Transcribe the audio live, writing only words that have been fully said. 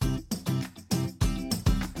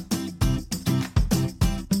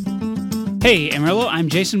Hey Amarillo, I'm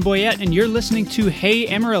Jason Boyette, and you're listening to Hey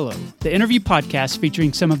Amarillo, the interview podcast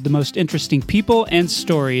featuring some of the most interesting people and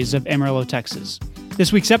stories of Amarillo, Texas.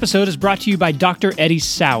 This week's episode is brought to you by Dr. Eddie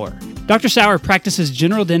Sauer. Dr. Sauer practices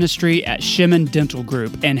general dentistry at Shemin Dental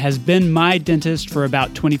Group and has been my dentist for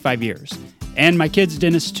about 25 years. And my kid's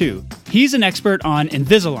dentist too. He's an expert on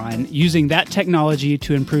Invisalign, using that technology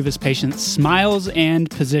to improve his patients' smiles and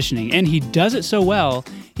positioning. And he does it so well,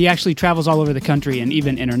 he actually travels all over the country and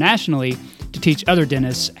even internationally to teach other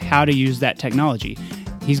dentists how to use that technology.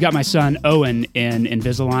 He's got my son Owen in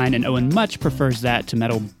Invisalign, and Owen much prefers that to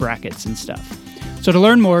metal brackets and stuff. So to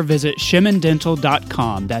learn more, visit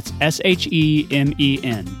shemindental.com. That's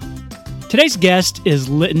SHEMEN. Today's guest is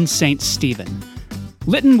Litton St. Stephen.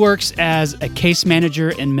 Litton works as a case manager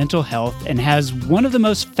in mental health and has one of the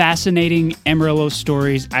most fascinating Amarillo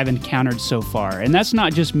stories I've encountered so far. And that's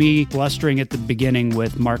not just me blustering at the beginning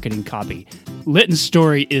with marketing copy. Litton's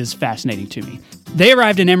story is fascinating to me. They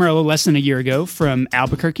arrived in Amarillo less than a year ago from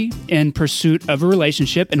Albuquerque in pursuit of a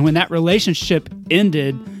relationship. And when that relationship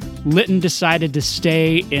ended, Litton decided to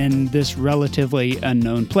stay in this relatively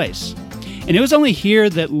unknown place. And it was only here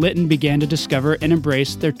that Litton began to discover and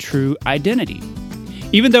embrace their true identity.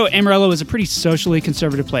 Even though Amarillo is a pretty socially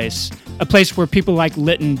conservative place, a place where people like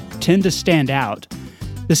Litton tend to stand out,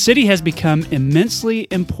 the city has become immensely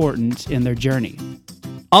important in their journey.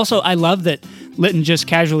 Also, I love that Litton just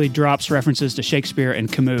casually drops references to Shakespeare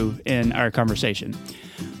and Camus in our conversation.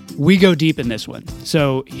 We go deep in this one.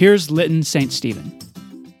 So here's Litton St. Stephen.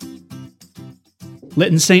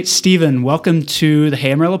 Litton St. Stephen, welcome to the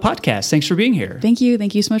Hey Amarillo podcast. Thanks for being here. Thank you.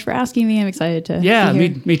 Thank you so much for asking me. I'm excited to be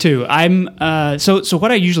here. Me too. I'm so what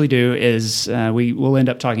I usually do is we'll end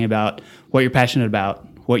up talking about what you're passionate about,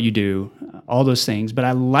 what you do, all those things. But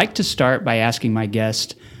I like to start by asking my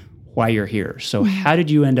guest why you're here. So how did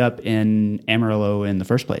you end up in Amarillo in the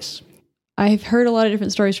first place? I've heard a lot of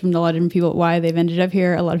different stories from a lot of different people why they've ended up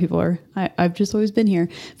here. A lot of people I've just always been here.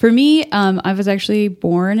 For me, I was actually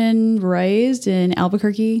born and raised in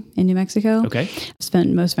Albuquerque in New Mexico. Okay.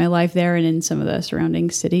 Spent most of my life there and in some of the surrounding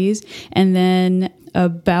cities. And then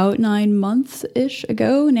about 9 months-ish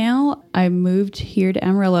ago now, I moved here to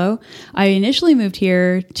Amarillo. I initially moved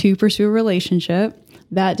here to pursue a relationship.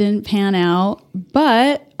 That didn't pan out,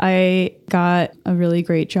 but I got a really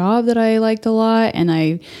great job that I liked a lot, and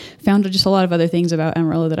I found just a lot of other things about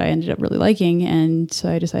Amarillo that I ended up really liking, and so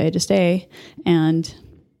I decided to stay, and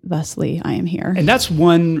thusly I am here. And that's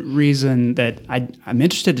one reason that I'm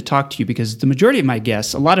interested to talk to you, because the majority of my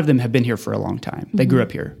guests, a lot of them have been here for a long time. They grew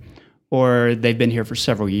up here, or they've been here for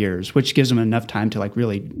several years, which gives them enough time to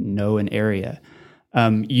really know an area.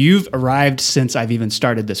 You've arrived since I've even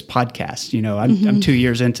started this podcast. You know, I'm 2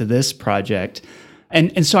 years into this project.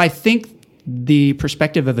 And so I think the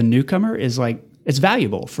perspective of a newcomer is it's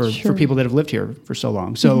valuable for people that have lived here for so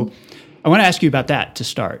long. So I want to ask you about that to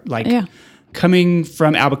start. Coming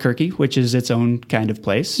from Albuquerque, which is its own kind of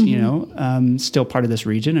place, still part of this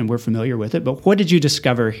region, and we're familiar with it. But what did you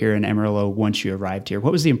discover here in Amarillo once you arrived here?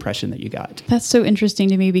 What was the impression that you got? That's so interesting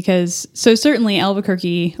to me because, certainly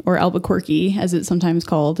Albuquerque, or Albuquerque, as it's sometimes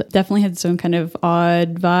called, definitely has its own kind of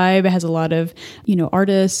odd vibe. It has a lot of,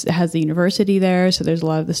 artists. It has the university there, so there's a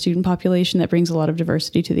lot of the student population that brings a lot of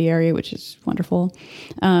diversity to the area, which is wonderful.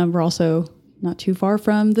 We're also not too far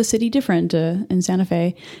from the city different in Santa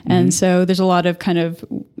Fe. And so there's a lot of kind of,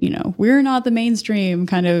 we're not the mainstream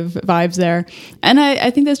kind of vibes there. And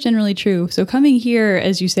I think that's generally true. So coming here,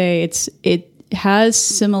 as you say, it has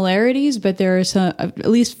similarities, but there are some, at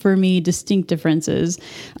least for me, distinct differences.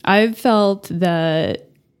 I've felt that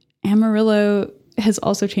Amarillo has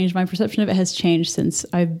also changed. My perception of it has changed since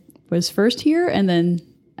I was first here. And then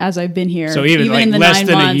as I've been here, so even in the less 9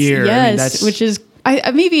 than months, a year. Yes, which is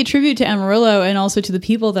maybe a tribute to Amarillo and also to the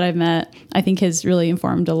people that I've met, I think has really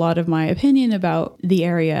informed a lot of my opinion about the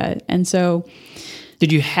area. And so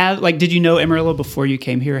did you know Amarillo before you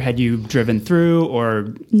came here? Had you driven through,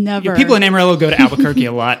 or never? People in Amarillo go to Albuquerque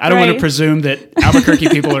a lot. I don't want to presume that Albuquerque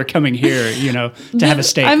people are coming here, to have a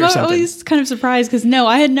steak or something. I'm always kind of surprised because no,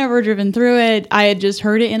 I had never driven through it. I had just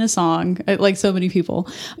heard it in a song, like so many people.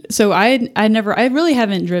 So I really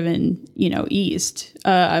haven't driven, east.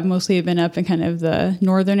 I've mostly been up in kind of the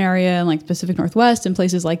northern area and like Pacific Northwest and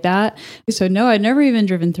places like that. So no, I'd never even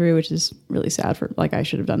driven through, which is really sad I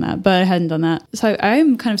should have done that, but I hadn't done that. So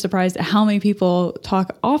I'm kind of surprised at how many people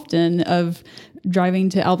talk often of driving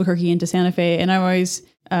to Albuquerque and to Santa Fe. And I'm always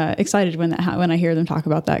excited when I hear them talk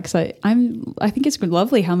about that, because I think it's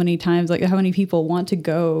lovely how many times, how many people want to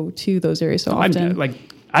go to those areas so often.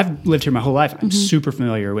 I've lived here my whole life. I'm super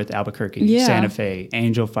familiar with Albuquerque, Yeah. Santa Fe,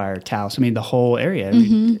 Angel Fire, Taos. I mean, the whole area. I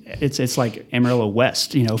mean, it's like Amarillo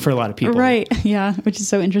West, for a lot of people. Right. Yeah. Which is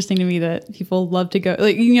so interesting to me that people love to go,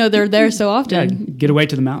 they're there so Yeah, often. get away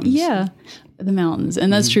to the mountains. Yeah. The mountains.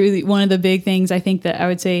 And that's true. One of the big things I think that I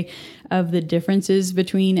would say of the differences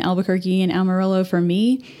between Albuquerque and Amarillo for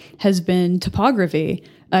me has been topography.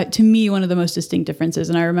 To me, one of the most distinct differences.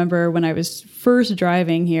 And I remember when I was first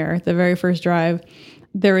driving here, the very first drive,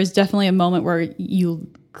 there was definitely a moment where you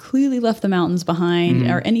clearly left the mountains behind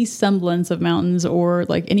or any semblance of mountains or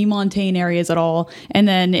like any montane areas at all. And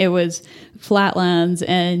then it was flatlands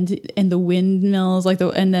and the windmills,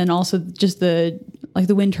 and then also just the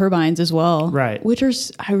wind turbines as well. Right. Which are,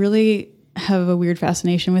 I really have a weird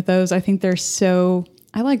fascination with those. I think they're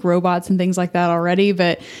I like robots and things like that already,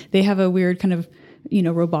 but they have a weird kind of,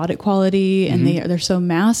 robotic quality, and they're so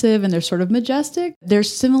massive and they're sort of majestic. They're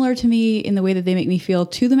similar to me in the way that they make me feel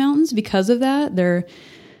to the mountains because of that. They're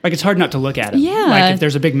like, it's hard not to look at them. Yeah. Like if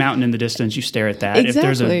there's a big mountain in the distance, you stare at that. Exactly.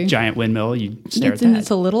 If there's a giant windmill, you stare at and that. it's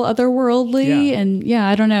a little otherworldly. Yeah. And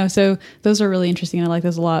I don't know. So those are really interesting. I like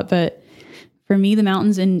those a lot. But for me, the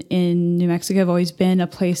mountains in New Mexico have always been a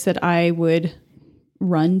place that I would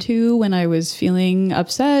run to when I was feeling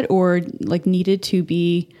upset or like needed to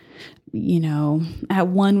be at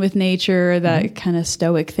one with nature, that kind of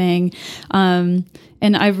stoic thing.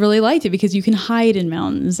 And I've really liked it because you can hide in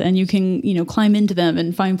mountains and you can, climb into them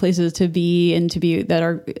and find places to be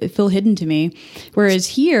that feel hidden to me. Whereas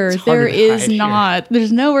here, there's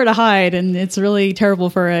nowhere to hide. And it's really terrible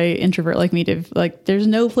for a introvert like me to there's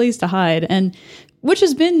no place to hide. And which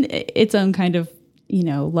has been its own kind of,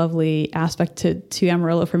 lovely aspect to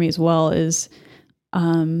Amarillo for me as well is,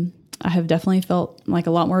 I have definitely felt like a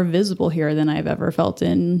lot more visible here than I've ever felt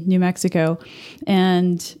in New Mexico,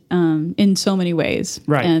 and in so many ways.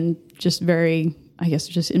 Right. And just very, I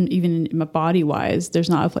guess, even body wise, there's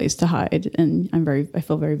not a place to hide, and I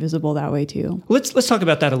feel very visible that way too. Let's talk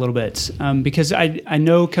about that a little bit, because I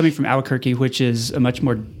know coming from Albuquerque, which is a much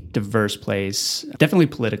more diverse place, definitely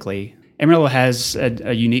politically. Amarillo has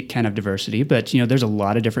a unique kind of diversity, but there's a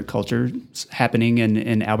lot of different cultures happening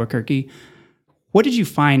in Albuquerque. What did you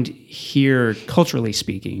find here, culturally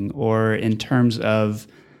speaking, or in terms of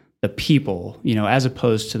the people, as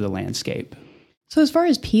opposed to the landscape? So as far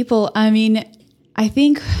as people, I mean, I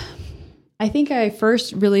think I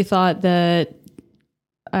first really thought that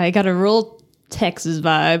I got a real Texas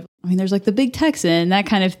vibe. I mean, there's like the big Texan, that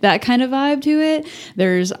kind of vibe to it.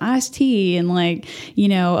 There's iced tea and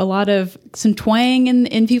a lot of some twang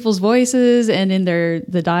in people's voices and in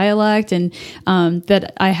the dialect, and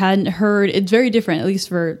that I hadn't heard. It's very different, at least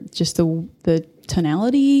for just the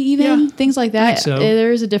tonality, even things like that. I think so.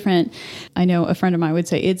 There is a different. I know a friend of mine would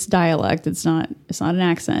say it's dialect. It's not an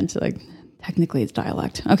accent. Like technically, it's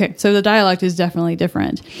dialect. Okay, so the dialect is definitely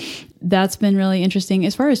different. That's been really interesting.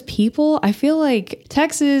 As far as people, I feel like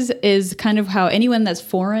Texas is kind of how anyone that's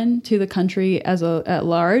foreign to the country at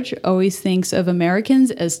large always thinks of Americans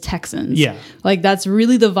as Texans. Yeah. Like that's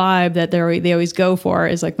really the vibe that they always go for,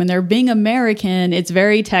 is like when they're being American, it's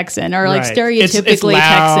very Texan, or like Right. stereotypically it's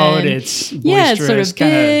loud, Texan. It's boisterous, yeah, it's sort of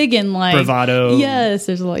big and like bravado. Yes,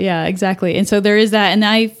 there's a lot. Yeah, exactly. And so there is that. And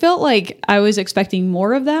I felt like I was expecting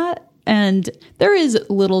more of that. And there is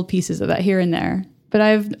little pieces of that here and there. But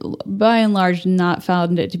I've, by and large, not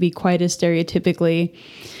found it to be quite as stereotypically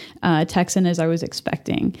Texan as I was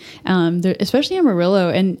expecting, especially Amarillo.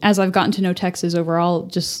 And as I've gotten to know Texas overall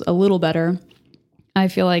just a little better, I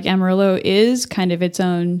feel like Amarillo is kind of its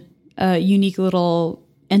own unique little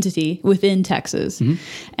entity within Texas. Mm-hmm.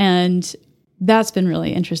 And that's been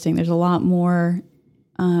really interesting. There's a lot more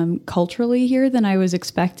culturally here than I was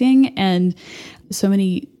expecting, and so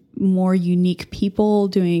many more unique people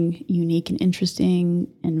doing unique and interesting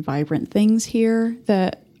and vibrant things here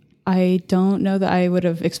that I don't know that I would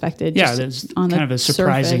have expected. Yeah, there's kind of a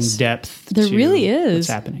surprising depth. There really is. What's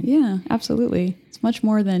happening? Yeah, absolutely. It's much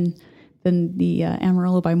more than the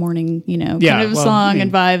Amarillo by Morning, kind of song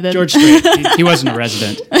and vibe. That George Strait, he wasn't a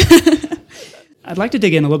resident. I'd like to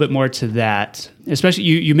dig in a little bit more to that, especially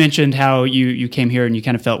you mentioned how you came here and you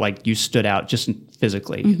kind of felt like you stood out just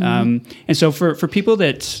physically. Mm-hmm. And so for people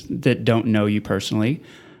that don't know you personally,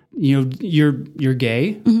 you're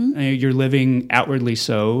gay, mm-hmm. You're living outwardly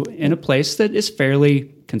so in a place that is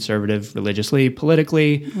fairly conservative religiously,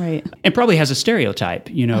 politically, right, and probably has a stereotype,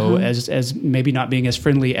 as maybe not being as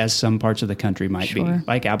friendly as some parts of the country might be,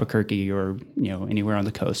 like Albuquerque or anywhere on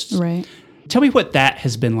the coast. Right. Tell me what that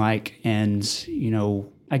has been like, and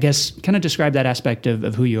I guess kind of describe that aspect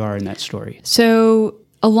of who you are in that story. So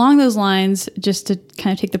along those lines, just to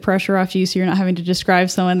kind of take the pressure off you so you're not having to describe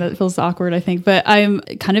someone that feels awkward, I think. But I'm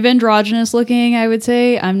kind of androgynous looking, I would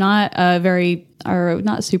say. I'm not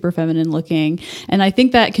not super feminine looking. And I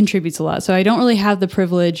think that contributes a lot. So I don't really have the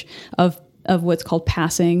privilege of what's called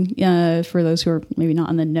passing, for those who are maybe not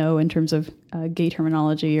in the know in terms of gay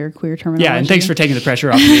terminology or queer terminology. Yeah, and thanks for taking the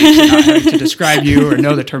pressure off me to not having to describe you or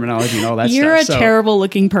know the terminology and all that You're stuff. You're a terrible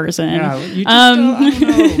looking person. Yeah, you just I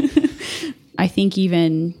don't know. I think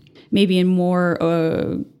even maybe in more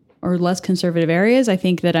or less conservative areas, I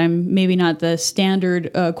think that I'm maybe not the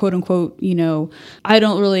standard, quote unquote, I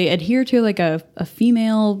don't really adhere to like a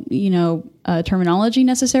female, terminology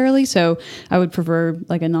necessarily. So I would prefer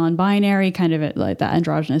like a non-binary kind of like that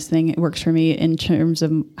androgynous thing. It works for me in terms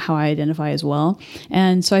of how I identify as well.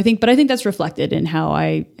 And so I think that's reflected in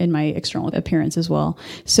in my external appearance as well.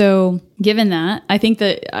 So given that, I think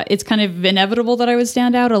that it's kind of inevitable that I would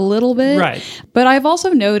stand out a little bit. Right. But I've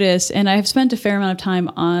also noticed, and I've spent a fair amount of time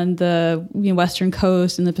on the Western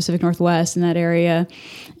coast and the Pacific Northwest in that area.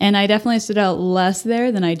 And I definitely stood out less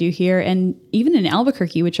there than I do here. And even in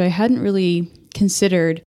Albuquerque, which I hadn't really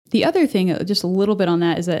considered. The other thing, just a little bit on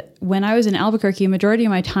that, is that when I was in Albuquerque, a majority of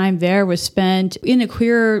my time there was spent in a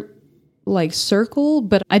queer circle,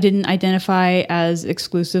 but I didn't identify as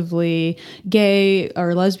exclusively gay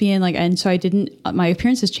or lesbian, and so my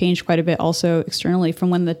appearance has changed quite a bit also externally from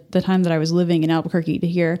when the time that I was living in Albuquerque to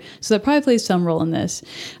here. So that probably plays some role in this.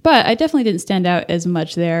 But I definitely didn't stand out as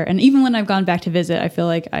much there. And even when I've gone back to visit, I feel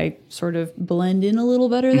like I sort of blend in a little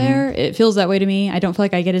better there. It feels that way to me. I don't feel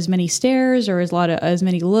like I get as many stares or as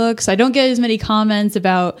many looks. I don't get as many comments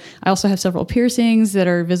about, I also have several piercings that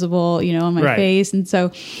are visible, on my face. And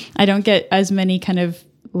so I don't get as many kind of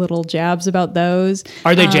little jabs about those.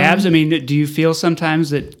 Are they jabs? I mean, do you feel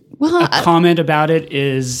sometimes that a comment about it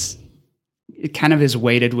kind of is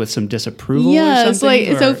weighted with some disapproval or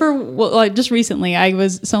something? So just recently,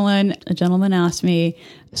 a gentleman asked me,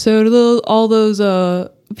 so do all those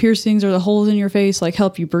piercings or the holes in your face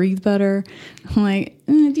help you breathe better? I'm like,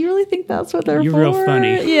 do you really think that's what they're for? You're real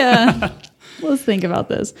funny. Yeah. Let's think about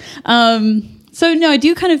this. So no, I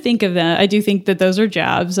do kind of think of that. I do think that those are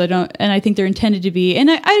jabs. And I think they're intended to be, and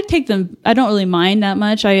I take them, I don't really mind that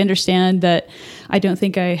much. I understand that I don't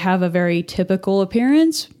think I have a very typical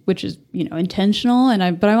appearance, which is, intentional.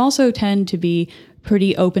 But I also tend to be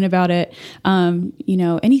pretty open about it.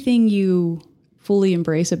 Anything you fully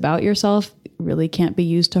embrace about yourself really can't be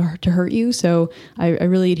used to hurt you. So I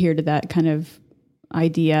really adhere to that kind of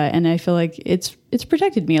idea, and I feel like it's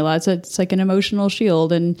protected me a lot. So it's like an emotional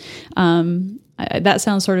shield, and that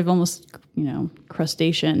sounds sort of almost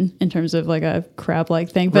crustacean in terms of like a crab-like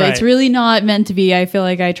thing, but It's really not meant to be. I feel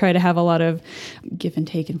like I try to have a lot of give and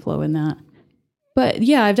take and flow in that. But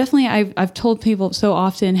yeah, I've told people so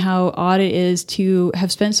often how odd it is to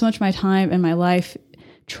have spent so much of my time in my life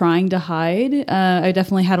trying to hide. I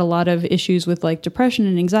definitely had a lot of issues with depression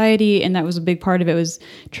and anxiety, and that was a big part of it, was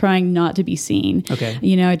trying not to be seen. Okay.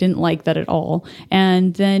 I didn't like that at all.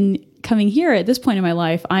 And then coming here at this point in my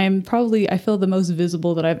life, I feel the most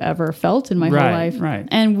visible that I've ever felt in my whole life. Right.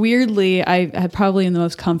 And weirdly, I probably am the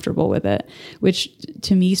most comfortable with it, which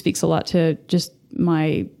to me speaks a lot to just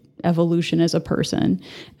my evolution as a person.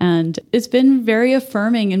 And it's been very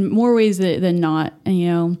affirming in more ways than not.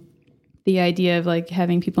 And, the idea of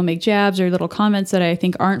having people make jabs or little comments that I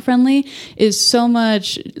think aren't friendly is so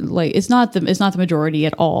much it's not the majority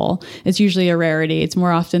at all. It's usually a rarity. It's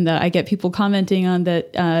more often that I get people commenting on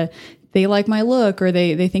that they like my look, or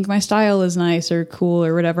they think my style is nice or cool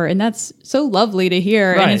or whatever. And that's so lovely to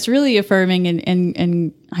hear. Right. And it's really affirming.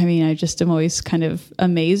 And I mean, I just am always kind of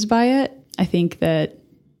amazed by it. I think that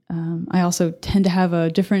I also tend to have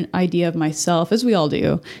a different idea of myself, as we all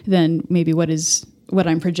do, than maybe what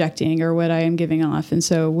I'm projecting or what I am giving off. And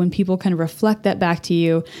so when people kind of reflect that back to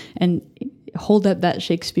you and hold up that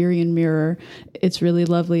Shakespearean mirror, it's really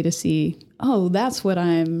lovely to see, that's what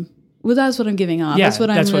I'm giving off. Yeah,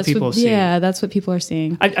 that's what people see. Yeah, that's what people are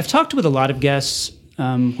seeing. I've talked with a lot of guests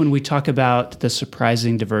when we talk about the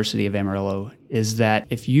surprising diversity of Amarillo, is that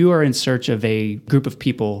if you are in search of a group of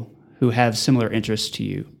people who have similar interests to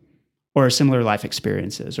you, or similar life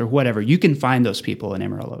experiences, or whatever, you can find those people in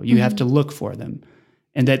Amarillo. You have to look for them.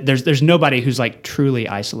 And that there's nobody who's truly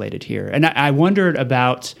isolated here. And I wondered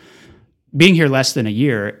about being here less than a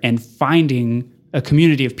year and finding a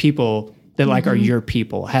community of people that are your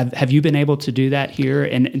people. Have you been able to do that here,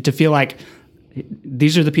 and to feel like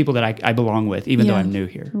these are the people that I belong with, even though I'm new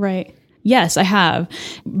here? Right. Yes, I have.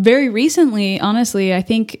 Very recently, honestly, I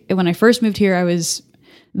think when I first moved here, I was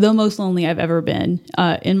the most lonely I've ever been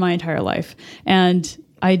in my entire life. And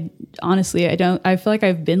I honestly, I feel like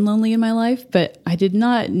I've been lonely in my life, but I did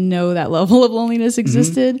not know that level of loneliness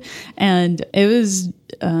existed. And it was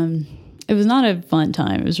not a fun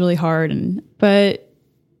time. It was really hard. But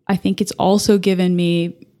I think it's also given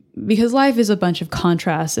me, because life is a bunch of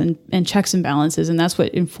contrasts and checks and balances, and that's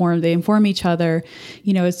what they inform each other.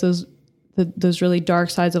 It's those really dark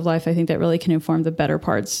sides of life, I think, that really can inform the better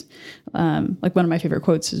parts. Like one of my favorite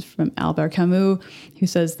quotes is from Albert Camus, who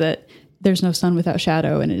says that there's no sun without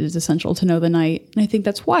shadow, and it is essential to know the night. And I think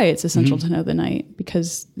that's why it's essential to know the night,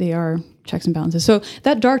 because they are checks and balances. So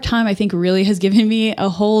that dark time, I think, really has given me a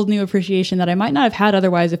whole new appreciation that I might not have had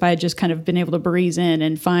otherwise if I had just kind of been able to breeze in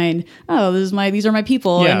and find, oh, these are my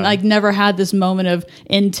people. Yeah. And like never had this moment of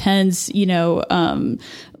intense,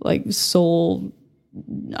 like soul,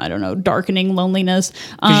 I don't know, darkening loneliness.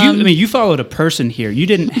 Because you followed a person here. You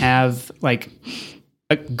didn't have like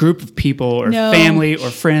a group of people or family or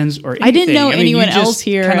friends or anything. I didn't know anyone else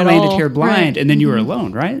here kind of at landed all. here blind, Right. and then you were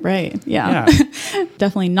alone, right? Right. Yeah.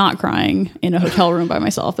 Definitely not crying in a hotel room by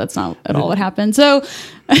myself. That's not at all what happened. So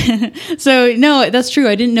no, that's true.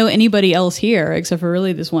 I didn't know anybody else here except for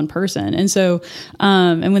really this one person. And so,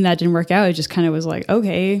 and when that didn't work out, it just kind of was like,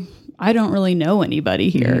 okay, I don't really know anybody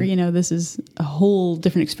here. This is a whole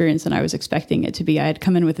different experience than I was expecting it to be. I had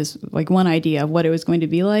come in with this like one idea of what it was going to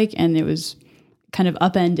be like, and it was kind of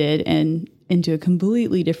upended and into a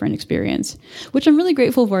completely different experience, which I'm really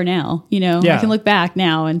grateful for now. I can look back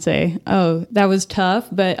now and say, oh, that was tough,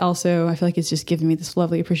 but also I feel like it's just given me this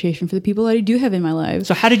lovely appreciation for the people that I do have in my life.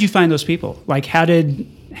 So how did you find those people? Like, how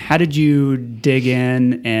did you dig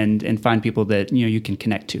in and find people that you can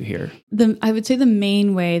connect to here? I would say the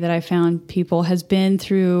main way that I found people has been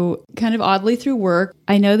through, kind of oddly, through work.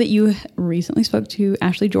 I know that you recently spoke to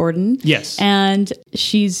Ashley Jordan. Yes. And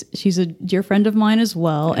she's a dear friend of mine as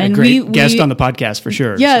well. And a great guest on the podcast for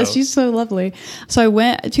sure. Yeah, she's so lovely. So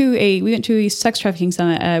we went to a sex trafficking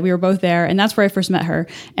summit. We were both there, and that's where I first met her.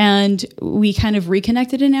 And we kind of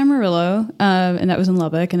reconnected in Amarillo, and that was in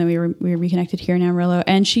Lubbock. And then we were reconnected here in Amarillo.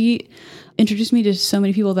 And she introduced me to so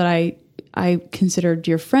many people that I consider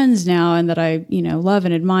dear friends now, and that I, love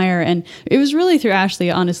and admire. And it was really through Ashley,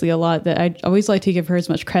 honestly, a lot that I always like to give her as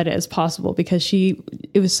much credit as possible, because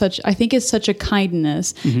I think it's such a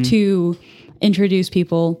kindness to introduce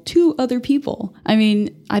people to other people. I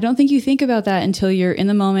mean, I don't think you think about that until you're in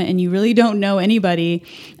the moment and you really don't know anybody,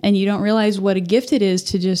 and you don't realize what a gift it is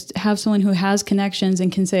to just have someone who has connections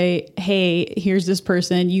and can say, hey, here's this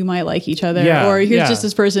person, you might like each other, or here's just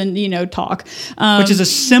this person, talk. Which is a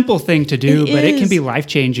simple thing to do, but it can be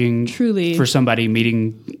life-changing truly for somebody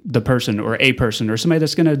meeting the person or a person or somebody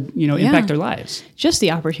that's going to, impact their lives. Just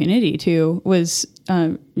the opportunity too was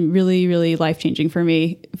really, really life-changing for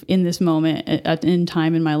me in this moment in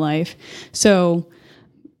time in my life. So,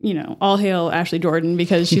 all hail Ashley Jordan,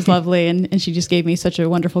 because she's lovely and she just gave me such a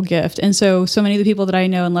wonderful gift. And so many of the people that I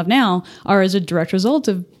know and love now are as a direct result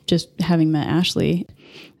of just having met Ashley.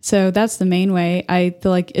 So that's the main way. I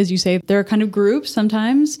feel like, as you say, there are kind of groups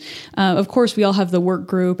sometimes. Of course, we all have the work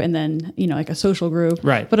group and then, like a social group.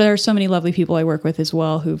 Right. But there are so many lovely people I work with as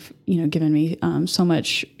well who've, given me so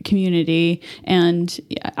much community and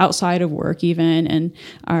outside of work even, and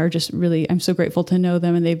are just really, I'm so grateful to know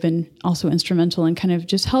them. And they've been also instrumental in kind of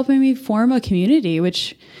just helping me form a community,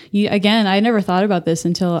 which, again, I never thought about this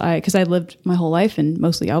because I lived my whole life in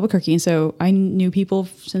mostly Albuquerque. And so I knew people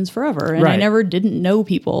since forever, and I never didn't know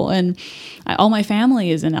people. And all my family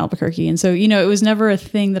is in Albuquerque. And so, it was never a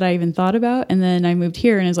thing that I even thought about. And then I moved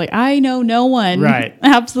here and it's like, I know no one. Right.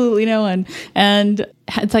 Absolutely no one. And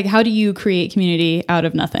it's like, how do you create community out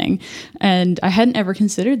of nothing? And I hadn't ever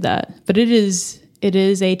considered that. But it is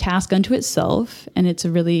a task unto itself. And it's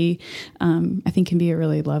a really, I think can be a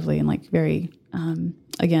really lovely and like very,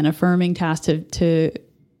 again, affirming task to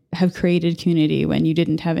have created community when you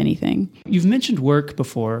didn't have anything. You've mentioned work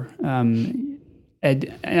before.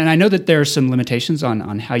 And I know that there are some limitations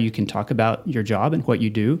on how you can talk about your job and what you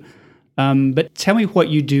do. But tell me what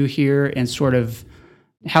you do here and sort of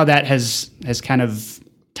how that has kind of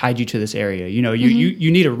tied you to this area.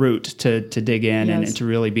 You need a root to dig in and to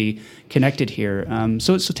really be connected here.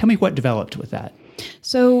 So tell me what developed with that.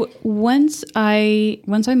 So once I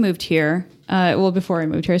moved here, before I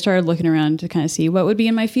moved here, I started looking around to kind of see what would be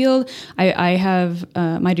in my field. I have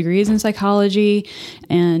my degree is in psychology,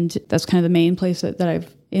 and that's kind of the main place that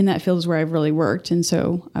I've in that field is where I've really worked. And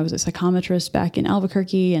so I was a psychometrist back in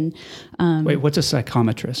Albuquerque. And wait, what's a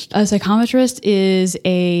psychometrist? A psychometrist is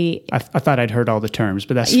I thought I'd heard all the terms,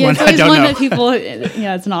 but that's one I don't one know. That people,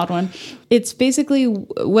 yeah, it's an odd one. It's basically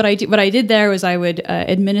what I did there was I would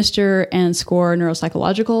administer and score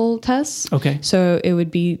neuropsychological tests. Okay. So it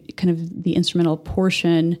would be kind of the instrumental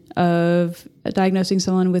portion of diagnosing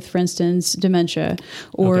someone with, for instance, dementia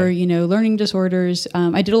or, learning disorders.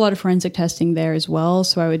 I did a lot of forensic testing there as well.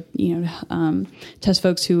 So I would, test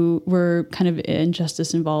folks who were kind of in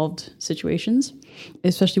justice involved situations,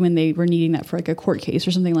 especially when they were needing that for like a court case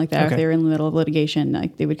or something like that. Okay. If they were in the middle of litigation,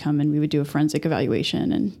 like they would come and we would do a forensic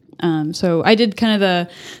evaluation. And so I did kind of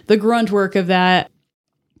the grunt work of that.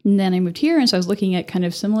 And then I moved here, and so I was looking at kind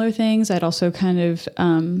of similar things. I'd also kind of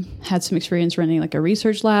had some experience running like a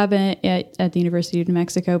research lab at the University of New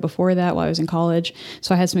Mexico before that while I was in college.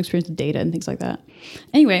 So I had some experience with data and things like that.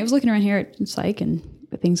 Anyway, I was looking around here at psych and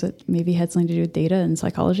things that maybe had something to do with data and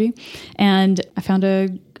psychology. And I found a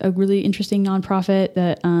really interesting nonprofit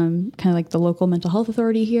that kind of like the local mental health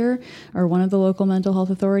authority here, or one of the local mental health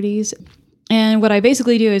authorities. And what I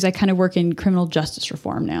basically do is I kind of work in criminal justice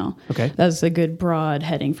reform now. Okay. That's a good broad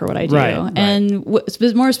heading for what I do. Right. And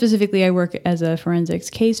more specifically, I work as a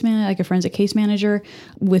forensic case manager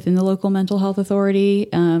within the local mental health authority,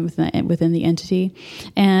 within the entity,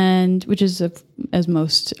 and which is as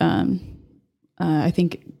most I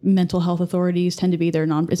think mental health authorities tend to be. It's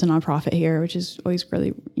a nonprofit here, which is always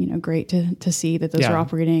really great to see that those are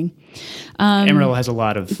operating. Amarillo has a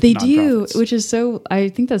lot of they do, nonprofits. which is so. I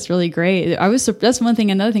think that's really great. That's one thing.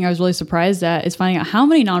 Another thing I was really surprised at is finding out how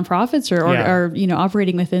many nonprofits are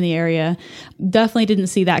operating within the area. Definitely didn't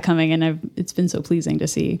see that coming, and it's been so pleasing to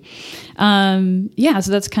see. So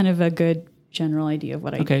that's kind of a good general idea of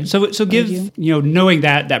what I do. Okay, so give, knowing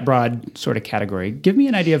that broad sort of category, give me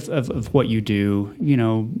an idea of what you do,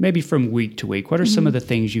 maybe from week to week. What are some of the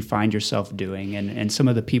things you find yourself doing and some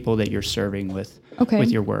of the people that you're serving with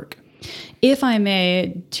your work? If I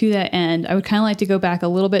may, to that end, I would kind of like to go back a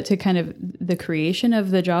little bit to kind of the creation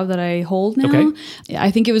of the job that I hold now. Okay.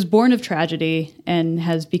 I think it was born of tragedy and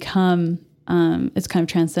has become it's kind of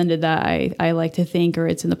transcended that, I like to think, or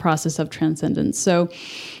it's in the process of transcendence. So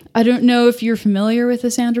I don't know if you're familiar with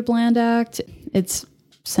the Sandra Bland Act. It's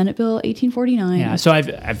Senate Bill 1849. Yeah, so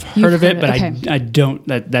I've heard of it, but okay. I don't.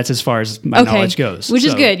 That's as far as my knowledge goes. Which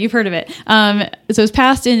is good. You've heard of it. So it was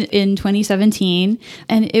passed in 2017,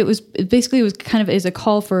 and it was kind of is a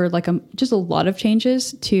call for just a lot of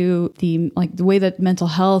changes to the way that mental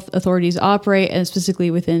health authorities operate, and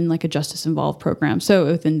specifically within like a justice involved program. So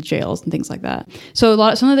within jails and things like that.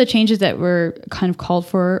 So some of the changes that were kind of called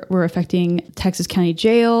for were affecting Texas County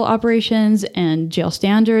jail operations and jail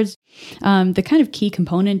standards. The kind of key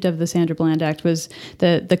component of the Sandra Bland Act was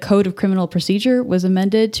the Code of Criminal Procedure was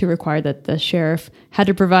amended to require that the sheriff had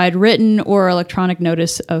to provide written or electronic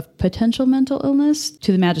notice of potential mental illness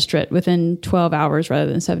to the magistrate within 12 hours rather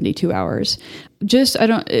than 72 hours. Based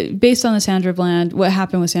on the Sandra Bland, what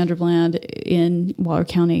happened with Sandra Bland in Waller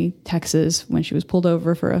County, Texas, when she was pulled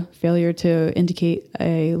over for a failure to indicate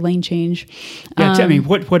a lane change. Yeah, tell me,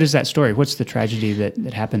 what is that story? What's the tragedy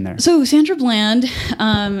that happened there? So Sandra Bland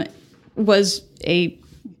was a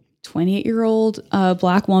 28-year-old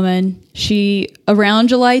Black woman. She, around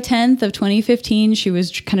July 10th of 2015, she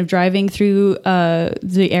was kind of driving through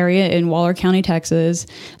the area in Waller County, Texas.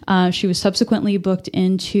 She was subsequently booked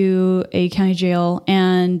into a county jail,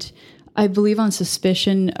 and I believe on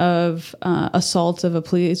suspicion of assault of a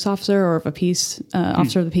police officer or of a peace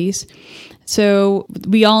officer of the peace. So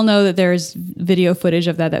we all know that there's video footage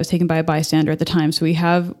of that was taken by a bystander at the time. So we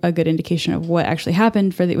have a good indication of what actually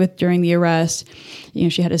happened during the arrest.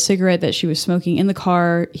 She had a cigarette that she was smoking in the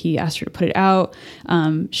car. He asked her to put it out.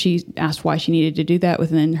 She asked why she needed to do that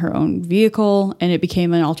within her own vehicle, and it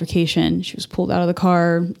became an altercation. She was pulled out of the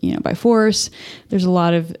car, by force. There's a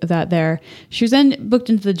lot of that there. She was then booked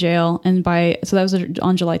into the jail, and so that was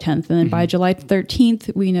on July 10th, and then by July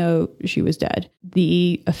 13th, we know she was dead.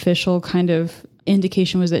 The official kind of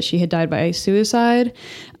indication was that she had died by suicide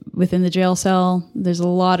within the jail cell. There's a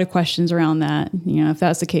lot of questions around that. If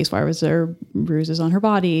that's the case, why was there bruises on her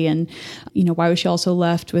body? And, why was she also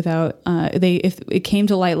left without, if it came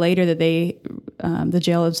to light later that the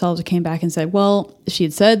jail themselves came back and said, well, she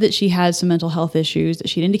had said that she had some mental health issues, that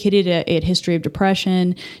she'd indicated a history of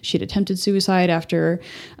depression. She'd attempted suicide after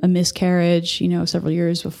a miscarriage, several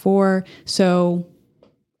years before. So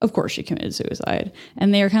of course she committed suicide.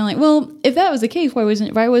 And they were kind of like, well, if that was the case, why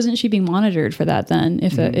wasn't she being monitored for that then?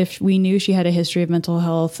 If we knew she had a history of mental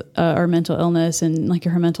health or mental illness, and like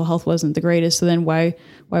her mental health wasn't the greatest, so then why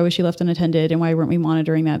was she left unattended, and why weren't we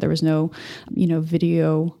monitoring that? There was no,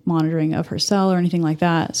 video monitoring of her cell or anything like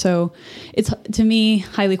that. So it's, to me,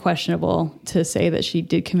 highly questionable to say that she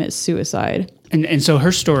did commit suicide. And so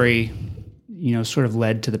her story, sort of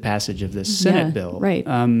led to the passage of this Senate bill. Right.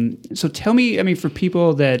 So tell me, for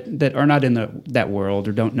people that are not in that world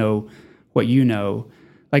or don't know what you know,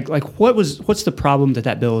 like what's the problem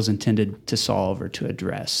that bill is intended to solve or to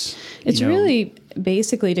address? It's really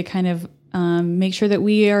basically to kind of make sure that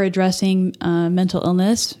we are addressing mental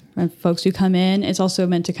illness for folks who come in. It's also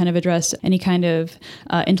meant to kind of address any kind of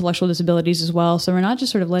intellectual disabilities as well. So we're not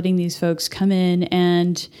just sort of letting these folks come in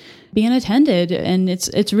and be unattended. And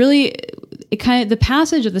it's really the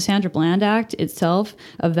passage of the Sandra Bland Act itself,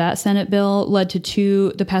 of that Senate bill, led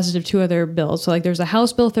to the passage of 2 other bills. So like there's a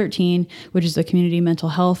House Bill 13, which is the Community Mental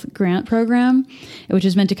Health Grant Program, which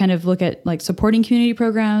is meant to kind of look at like supporting community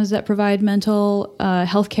programs that provide mental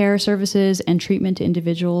health care services and treatment to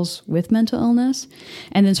individuals with mental illness,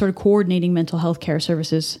 and then sort of coordinating mental health care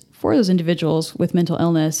services for those individuals with mental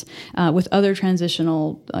illness with other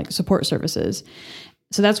transitional support services.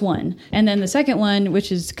 So that's one. And then the second one,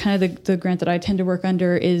 which is kind of the grant that I tend to work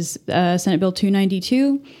under, is Senate Bill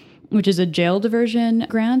 292, which is a jail diversion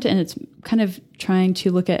grant. And it's kind of trying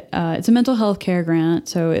to look at, it's a mental health care grant.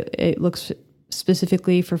 So it looks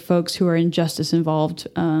specifically for folks who are in justice-involved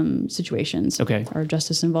situations, or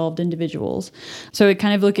justice-involved individuals. So it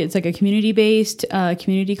kind of it's like a community-based,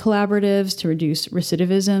 community collaboratives to reduce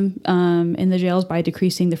recidivism in the jails by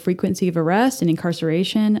decreasing the frequency of arrest and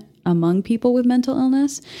incarceration among people with mental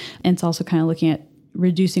illness. And it's also kind of looking at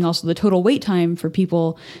reducing also the total wait time for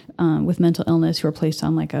people with mental illness who are placed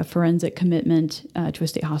on like a forensic commitment to a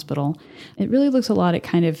state hospital. It really looks a lot at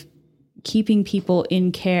kind of keeping people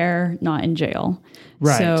in care, not in jail.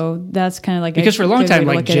 Right. So that's kind of like because for a long time,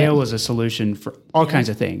 like jail was a solution for all kinds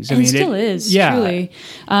of things. I mean, it still is. Yeah. Truly.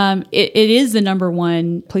 It is the number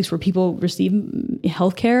one place where people receive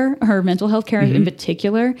healthcare, or mental health care in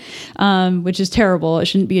particular, which is terrible. It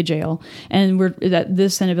shouldn't be a jail. And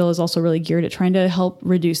this Senate bill is also really geared at trying to help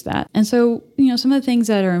reduce that. And so, some of the things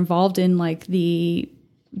that are involved in like the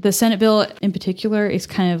Senate bill in particular is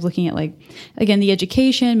kind of looking at again, the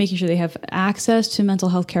education, making sure they have access to mental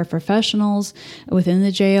health care professionals within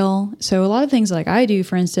the jail. So a lot of things like I do,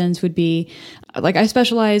 for instance, would be I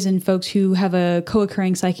specialize in folks who have a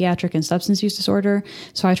co-occurring psychiatric and substance use disorder.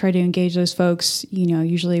 So I try to engage those folks,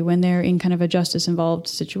 usually when they're in kind of a justice-involved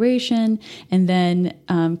situation, and then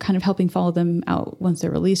kind of helping follow them out once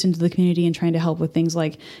they're released into the community, and trying to help with things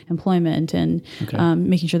like employment and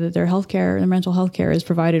making sure that their mental health care is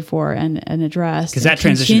provided for and addressed. Because that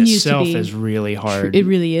transition itself is really hard. It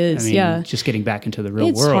really is, just getting back into the real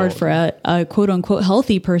world. It's hard for a quote-unquote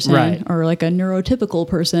healthy person, or like a neurotypical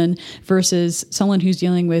person, versus someone who's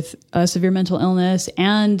dealing with a severe mental illness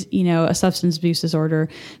and, a substance abuse disorder.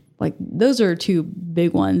 Like those are 2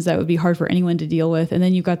 big ones that would be hard for anyone to deal with. And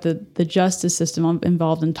then you've got the justice system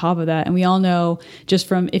involved on top of that. And we all know, just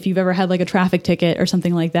from if you've ever had like a traffic ticket or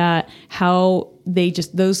something like that, how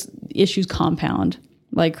those issues compound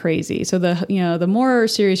like crazy. So the more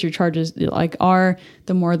serious your charges are,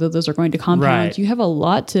 the more that those are going to compound. Right. You have a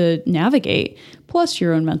lot to navigate, plus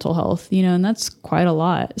your own mental health, and that's quite a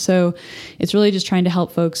lot. So it's really just trying to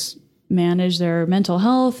help folks manage their mental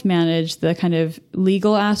health, manage the kind of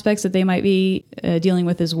legal aspects that they might be dealing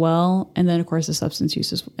with as well. And then of course the substance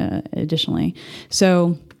uses additionally.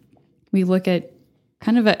 So we look at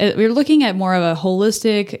we're looking at more of a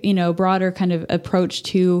holistic, broader kind of approach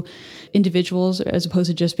to individuals, as opposed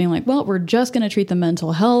to just being like, well, we're just going to treat the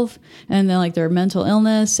mental health and then like their mental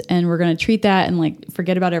illness, and we're going to treat that and like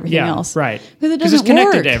forget about everything else. Right. Because it doesn't it's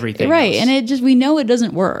connected work. To everything. Right. Else. And we know it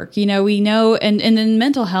doesn't work. We know, and then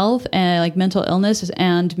mental health and like mental illness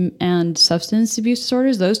and substance abuse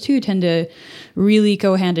disorders, those 2 tend to really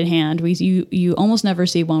go hand in hand. You almost never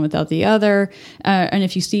see one without the other. And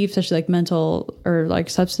if you see such like mental or like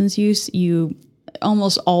substance use, you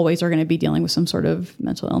almost always are going to be dealing with some sort of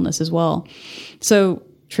mental illness as well. So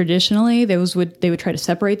traditionally, they would try to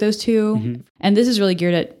separate those 2. And this is really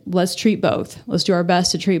geared at, let's treat both. Let's do our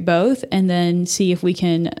best to treat both, and then see if we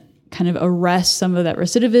can kind of arrest some of that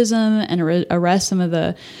recidivism and arrest some of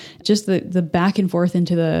the back and forth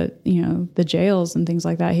into the jails and things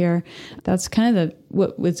like that here. That's kind of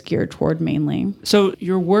what it's geared toward mainly. So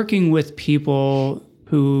you're working with people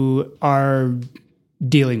who are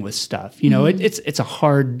dealing with stuff. It's a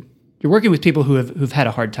hard. You're working with people who've had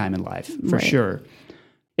a hard time in life, for sure.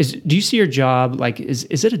 Do you see your job like is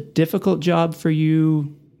it a difficult job for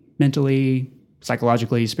you mentally,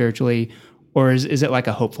 psychologically, spiritually, or is it like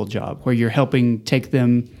a hopeful job where you're helping take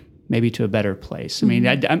them maybe to a better place? I mean,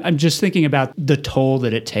 I'm just thinking about the toll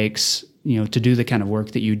that it takes, to do the kind of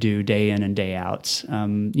work that you do day in and day out.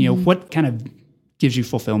 What kind of gives you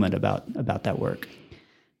fulfillment about that work?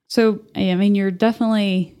 So, I mean, you're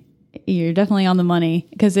definitely on the money,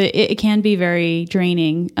 because it can be very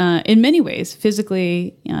draining in many ways,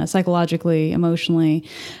 physically, psychologically, emotionally,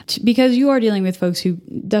 because you are dealing with folks who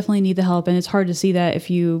definitely need the help. And it's hard to see that if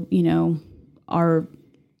you are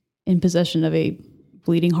in possession of a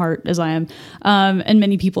bleeding heart, as I am, and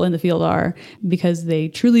many people in the field are, because they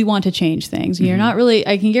truly want to change things. You're not really,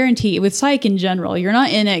 I can guarantee with psych in general, you're not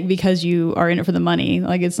in it because you are in it for the money.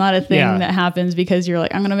 Like, it's not a thing that happens because you're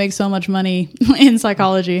like, I'm going to make so much money in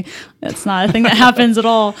psychology. That's not a thing that happens at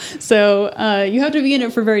all. So you have to be in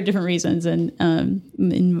it for very different reasons, and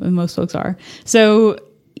most folks are. So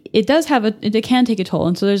it does it can take a toll.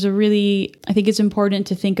 And so I think it's important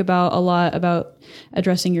to think about a lot about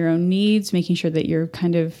addressing your own needs, making sure that you're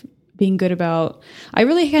kind of being good about, I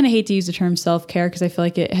really kind of hate to use the term self-care, because I feel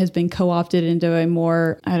like it has been co-opted into a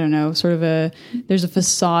more, I don't know, there's a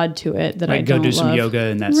facade to it that I don't love. Go do some yoga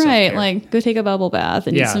and that's right. Self-care. Like, go take a bubble bath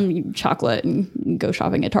and eat some chocolate and go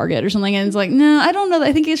shopping at Target or something. And it's like, no, I don't know.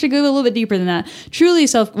 I think it should go a little bit deeper than that. Truly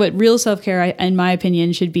what real self-care, in my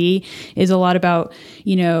opinion, should be is a lot about,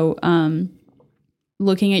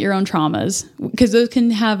 looking at your own traumas, because those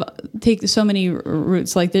can take so many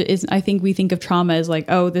roots. Like, I think we think of trauma as like,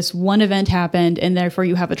 oh, this one event happened and therefore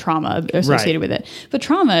you have a trauma associated with it. But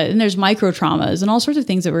trauma, and there's micro traumas and all sorts of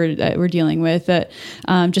things that we're dealing with that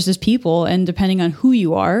just as people, and depending on who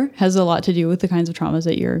you are, has a lot to do with the kinds of traumas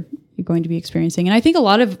that you're going to be experiencing. And I think a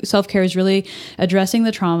lot of self-care is really addressing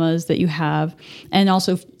the traumas that you have, and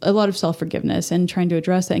also a lot of self-forgiveness and trying to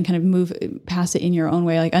address that and kind of move past it in your own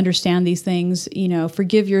way. Like, understand these things,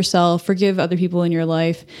 forgive yourself, forgive other people in your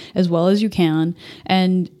life as well as you can.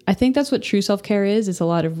 And I think that's what true self-care is. It's a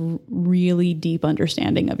lot of really deep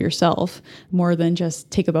understanding of yourself, more than just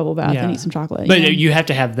take a bubble bath and eat some chocolate. But you have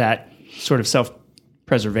to have that sort of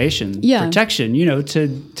self-preservation, protection,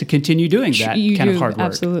 to continue doing that kind of hard work.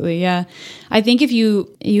 Absolutely, yeah. I think if you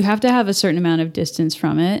have to have a certain amount of distance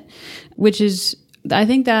from it, which is, I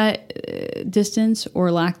think that distance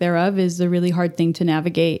or lack thereof is the really hard thing to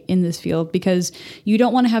navigate in this field, because you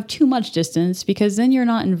don't want to have too much distance, because then you're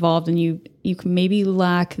not involved and you can maybe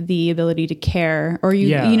lack the ability to care, or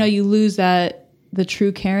you lose the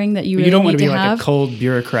true caring that you really need to have. You don't want to be like a cold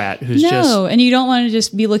bureaucrat who's and you don't want to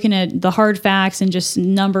just be looking at the hard facts and just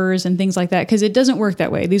numbers and things like that, because it doesn't work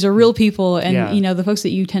that way. These are real people, and the folks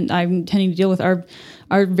that I'm tending to deal with are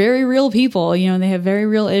very real people, and they have very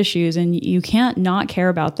real issues, and you can't not care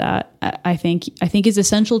about that. I think it's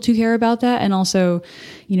essential to care about that. And also,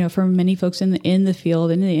 for many folks in the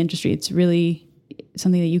field, in the industry, it's really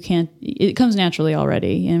something that it comes naturally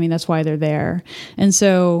already. I mean, that's why they're there. And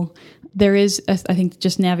so there is, I think,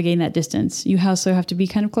 just navigating that distance. You also have to be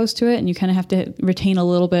kind of close to it, and you kind of have to retain a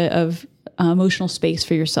little bit of emotional space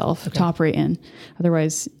for yourself to operate in.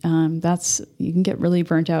 Otherwise, you can get really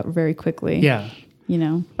burnt out very quickly. Yeah.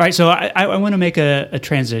 All right, so I want to make a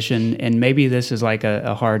transition, and maybe this is like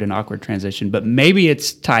a hard and awkward transition, but maybe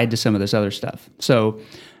it's tied to some of this other stuff. So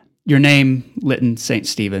your name, Lytton St.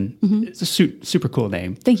 Stephen, it's a super cool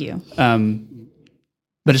name. Thank you.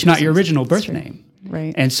 But it's not your original birth name.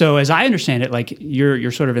 Right. And so as I understand it, like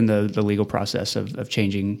you're sort of in the legal process of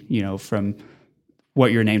changing, from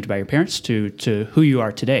what you're named by your parents to who you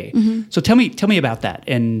are today. So tell me about that,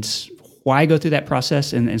 and why go through that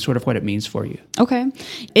process, and sort of what it means for you. Okay.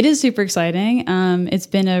 It is super exciting. It's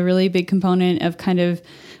been a really big component of kind of,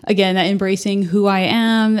 again, that embracing who I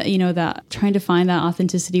am, that trying to find that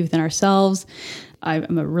authenticity within ourselves.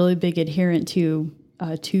 I'm a really big adherent to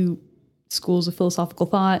two schools of philosophical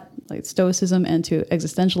thought, like Stoicism and to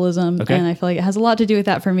existentialism. Okay. And I feel like it has a lot to do with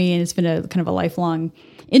that for me. And it's been a kind of a lifelong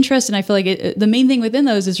interest. And I feel like the main thing within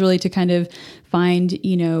those is really to kind of find,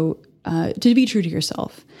 to be true to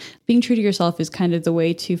yourself. Being true to yourself is kind of the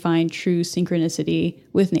way to find true synchronicity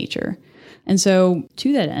with nature. And so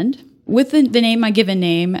to that end, with the name, my given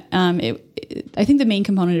name, I think the main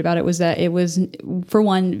component about it was that it was, for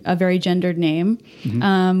one, a very gendered name,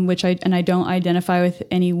 which I don't identify with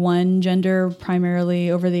any one gender primarily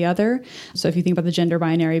over the other. So if you think about the gender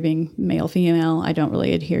binary being male, female, I don't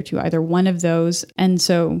really adhere to either one of those. And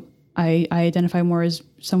so I identify more as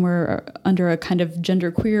somewhere under a kind of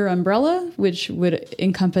genderqueer umbrella, which would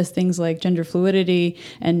encompass things like gender fluidity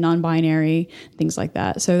and non-binary, things like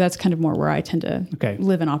that. So that's kind of more where I tend to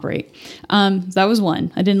live and operate. That was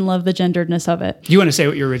one. I didn't love the genderedness of it. Do you want to say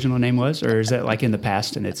what your original name was, or is that like in the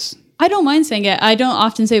past and it's... I don't mind saying it. I don't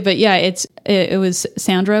often say it, but yeah, it was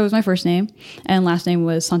Sandra was my first name, and last name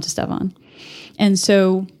was Santisteban. And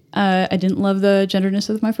so I didn't love the genderedness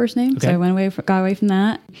of my first name, so I got away from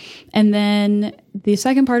that. And then the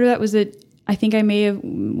second part of that was that I think I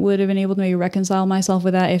would have been able to maybe reconcile myself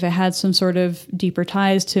with that if it had some sort of deeper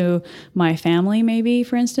ties to my family, maybe,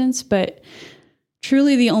 for instance. But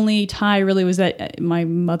truly the only tie really was that my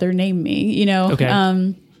mother named me, you know? Okay.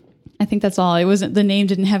 I think that's all. The name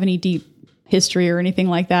didn't have any deep history or anything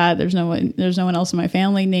like that. There's no one else in my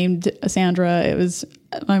family named Sandra. It was,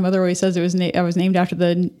 my mother always says I was named after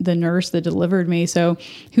the nurse that delivered me, so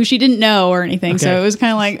who she didn't know or anything. Okay. So it was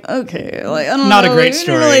kind of like, okay, like I don't know. Not a great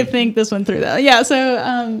story. I didn't really think this one through that. Yeah.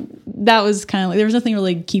 So that was kind of like, there was nothing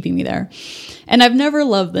really keeping me there. And I've never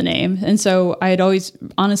loved the name. And so I had always,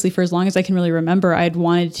 honestly, for as long as I can really remember, I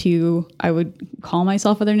would call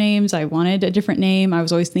myself other names. I wanted a different name. I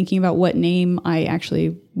was always thinking about what name I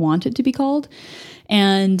actually wanted to be called.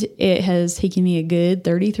 And it has taken me a good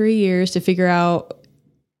 33 years to figure out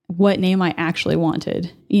what name I actually wanted,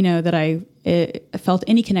 you know, that I felt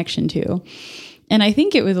any connection to. And I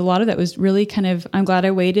think it was a lot of that was really kind of, I'm glad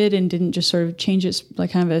I waited and didn't just sort of change it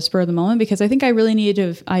like kind of a spur of the moment, because I think I really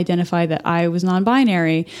needed to identify that I was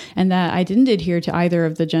non-binary and that I didn't adhere to either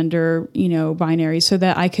of the gender, you know, binaries, so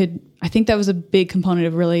that I think that was a big component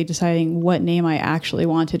of really deciding what name I actually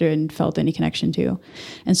wanted and felt any connection to.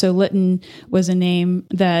 And so Lytton was a name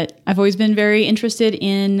that I've always been very interested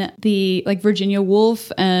in, the like Virginia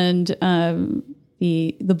Woolf and,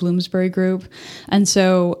 the Bloomsbury group, and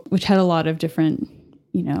so which had a lot of different,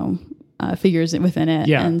 you know, figures within it.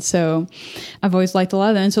 Yeah. And so I've always liked a lot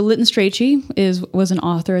of them. And so Lytton Strachey was an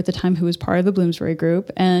author at the time who was part of the Bloomsbury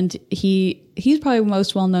group, and he's probably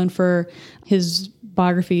most well known for his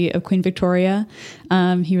biography of Queen Victoria.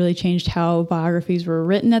 He really changed how biographies were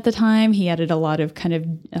written at the time. He added a lot of kind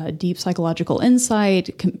of deep psychological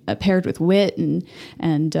insight paired with wit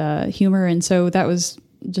and humor, and so that was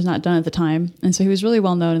just not done at the time. And so he was really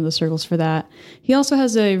well known in the circles for that. He also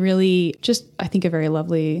has a really, just, I think, a very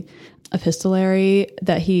lovely epistolary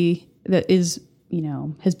that is, you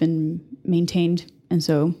know, has been maintained. And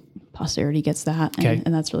so posterity gets that.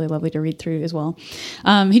 And that's really lovely to read through as well.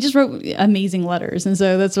 He just wrote amazing letters. And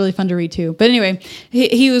so that's really fun to read too. But anyway,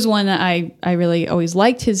 he was one that I really always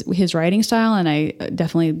liked his writing style. And I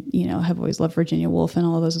definitely, you know, have always loved Virginia Woolf and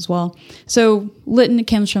all of those as well. So Lytton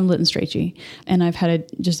comes from Lytton Strachey. And I've had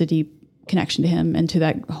just a deep connection to him and to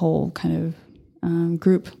that whole kind of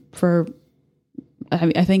group for,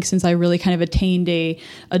 I think, since I really kind of attained a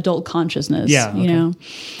adult consciousness. You know,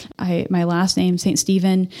 my last name, Saint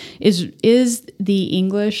Stephen, is the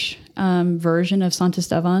English version of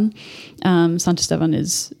Santisteban. Santisteban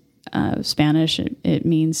is Spanish. It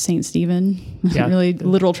means Saint Stephen. Really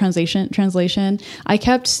literal translation. I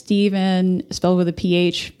kept Stephen spelled with a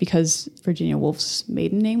PH because Virginia Woolf's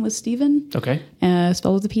maiden name was Stephen.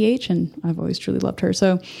 Spelled with a PH, and I've always truly loved her.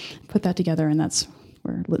 So put that together, and that's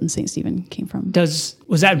where Lytton St. Stephen came from.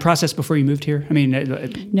 Was that in process before you moved here? I mean,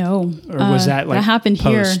 no. Or was that like that happened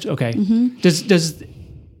post? Here? Okay. Mm-hmm.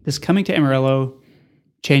 Does coming to Amarillo,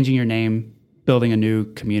 changing your name, building a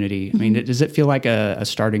new community, mm-hmm. I mean, does it feel like a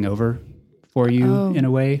starting over for you in a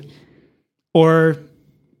way? Or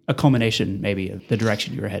a culmination maybe of the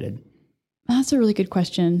direction you were headed? That's a really good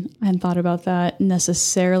question. I hadn't thought about that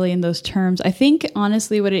necessarily in those terms. I think,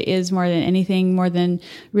 honestly, what it is more than anything, more than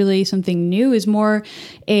really something new, is more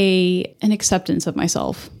an acceptance of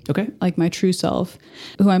myself. Okay. Like my true self,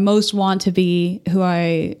 who I most want to be, who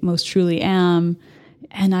I most truly am.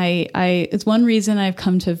 And it's one reason I've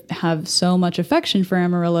come to have so much affection for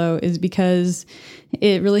Amarillo is because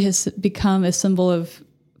it really has become a symbol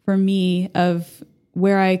for me, of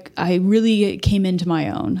where I really came into my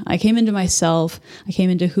own. I came into myself. I came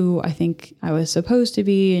into who I think I was supposed to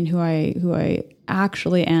be and who I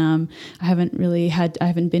actually am. I haven't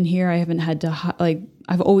been here. I haven't had to,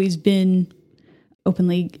 I've always been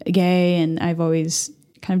openly gay, and I've always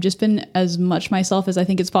kind of just been as much myself as I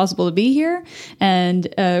think it's possible to be here. And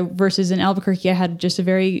versus in Albuquerque, I had just a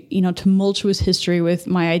very, tumultuous history with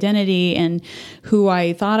my identity and who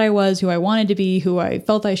I thought I was, who I wanted to be, who I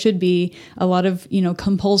felt I should be. A lot of,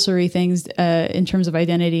 compulsory things in terms of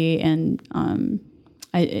identity, and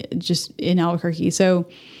I just in Albuquerque. So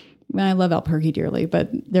I love Albuquerque dearly, but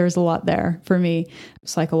there's a lot there for me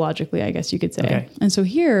psychologically, I guess you could say. Okay. And so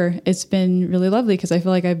here it's been really lovely because I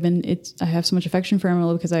feel like I have so much affection for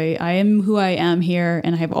Amarillo because I am who I am here,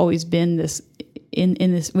 and I have always been this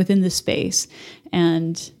within this space.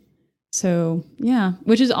 And so, yeah,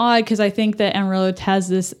 which is odd because I think that Amarillo has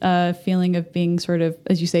this feeling of being sort of,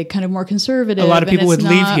 as you say, kind of more conservative. A lot of people would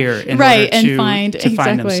leave here in order to find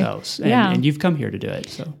themselves. And you've come here to do it.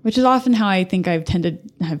 So, which is often how I think I've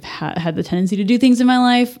have had the tendency to do things in my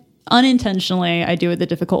life. Unintentionally, I do it the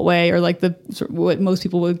difficult way, or like what most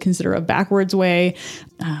people would consider a backwards way.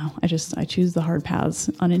 I choose the hard paths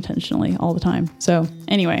unintentionally all the time. So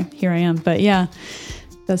anyway, here I am. But yeah,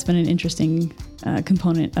 that's been an interesting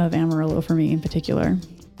component of Amarillo for me in particular.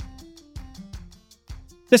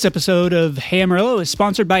 This episode of Hey Amarillo is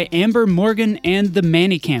sponsored by Amber Morgan and the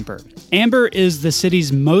Manny Camper. Amber is the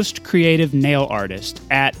city's most creative nail artist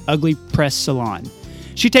at Ugly Press Salon.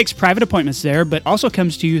 She takes private appointments there, but also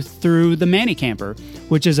comes to you through the Manny Camper,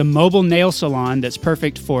 which is a mobile nail salon that's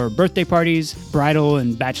perfect for birthday parties, bridal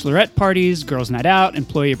and bachelorette parties, girls' night out,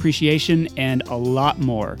 employee appreciation, and a lot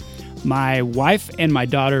more. My wife and my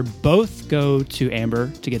daughter both go to Amber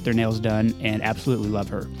to get their nails done and absolutely love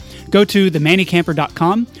her. Go to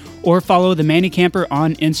themannycamper.com or follow the Manny Camper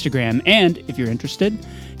on Instagram. And if you're interested,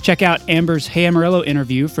 check out Amber's Hey Amarillo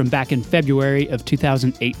interview from back in February of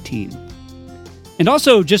 2018. And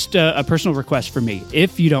also just a personal request for me,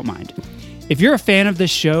 if you don't mind. If you're a fan of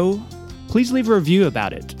this show, please leave a review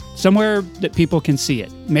about it, somewhere that people can see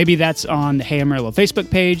it. Maybe that's on the Hey Amarillo Facebook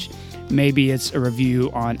page. Maybe it's a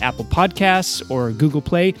review on Apple Podcasts or Google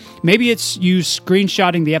Play. Maybe it's you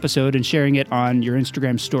screenshotting the episode and sharing it on your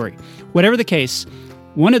Instagram story. Whatever the case,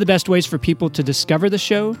 one of the best ways for people to discover the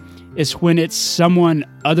show is when it's someone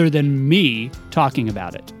other than me talking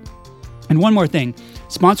about it. And one more thing,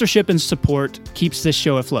 sponsorship and support keeps this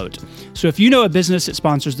show afloat. So if you know a business that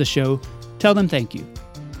sponsors the show, tell them thank you.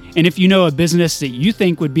 And if you know a business that you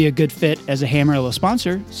think would be a good fit as a Hey Amarillo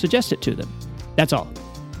sponsor, suggest it to them. That's all.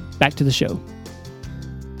 Back to the show.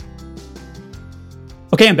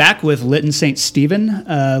 Okay, I'm back with Lytton St. Stephen.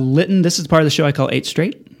 Lytton, this is the part of the show I call 8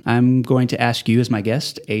 Straight. I'm going to ask you as my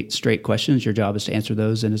guest 8 straight questions. Your job is to answer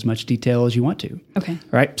those in as much detail as you want to. Okay. All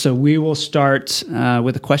right, so we will start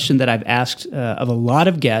with a question that I've asked of a lot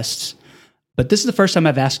of guests, but this is the first time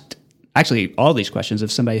I've asked, actually, all these questions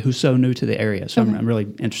of somebody who's so new to the area, so I'm really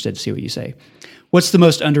interested to see what you say. What's the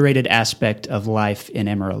most underrated aspect of life in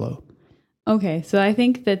Amarillo? Okay, so I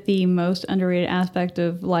think that the most underrated aspect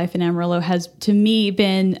of life in Amarillo has, to me,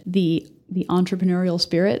 been the entrepreneurial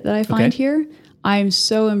spirit that I find here. I'm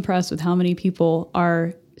so impressed with how many people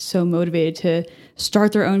are so motivated to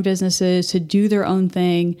start their own businesses, to do their own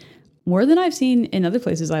thing, more than I've seen in other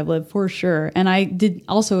places I've lived, for sure. And I did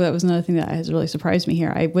also, that was another thing that has really surprised me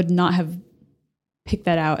here. I would not have picked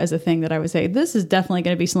that out as a thing that I would say, this is definitely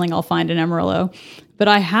going to be something I'll find in Amarillo. But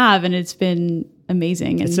I have, and it's been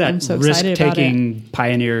amazing. And it's that I'm so excited about it. risk-taking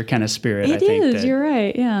pioneer kind of spirit, I think. It is, you're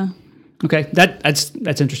right, yeah. Okay, that's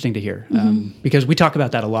interesting to hear, because we talk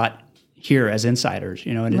about that a lot here as insiders,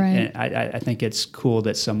 you know, and, and I think it's cool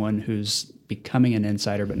that someone who's becoming an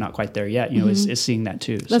insider but not quite there yet, you know, is seeing that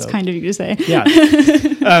too. That's kind of you to say. Yeah.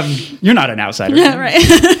 You're not an outsider. Yeah,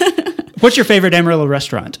 right. What's your favorite Amarillo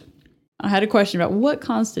restaurant? I had a question about what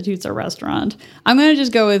constitutes a restaurant. I'm going to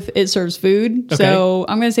just go with it serves food. Okay. So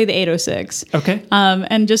I'm going to say the 806. Okay.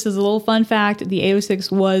 And just as a little fun fact, the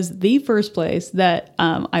 806 was the first place that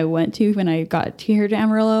I went to when I got here to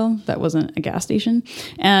Amarillo. That wasn't a gas station.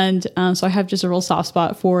 And so I have just a real soft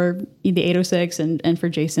spot for the 806 and for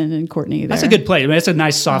Jason and Courtney there. That's a good place. I mean, it's a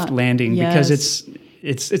nice soft landing because yes.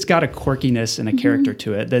 it's got a quirkiness and a character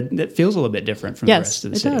to it that feels a little bit different from the rest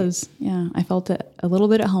of the city. Yes, it does. Yeah, I felt it a little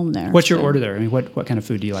bit at home there. What's your order there? I mean, what kind of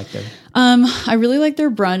food do you like there? I really like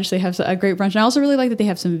their brunch. They have a great brunch. And I also really like that they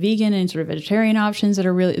have some vegan and sort of vegetarian options that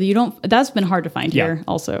are really, that's been hard to find here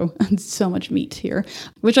also. So much meat here,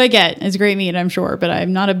 which I get. It's great meat, I'm sure, but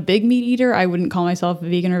I'm not a big meat eater. I wouldn't call myself a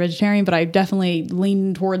vegan or vegetarian, but I definitely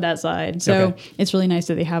lean toward that side. So it's really nice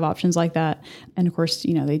that they have options like that. And of course,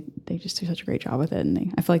 you know, they just do such a great job with it.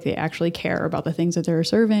 And I feel like they actually care about the things that they're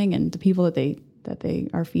serving and the people that they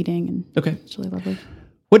are feeding. And it's really lovely.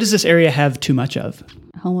 What does this area have too much of?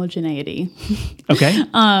 Homogeneity. Okay.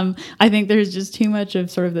 I think there's just too much of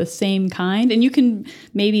sort of the same kind. And you can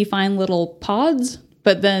maybe find little pods,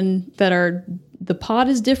 but then the pod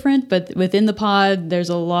is different, but within the pod, there's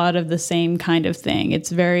a lot of the same kind of thing.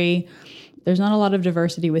 There's not a lot of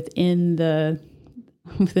diversity within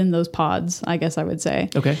those pods, I guess I would say.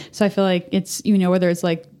 Okay. So I feel like it's, you know, whether it's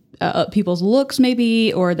like people's looks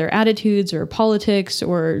maybe, or their attitudes or politics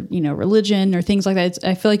or, religion or things like that.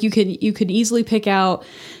 I feel like you could easily pick out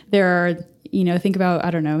there are, think about,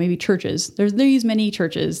 I don't know, maybe churches. There's these many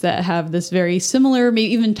churches that have this very similar,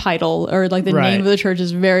 maybe even title or like the name of the church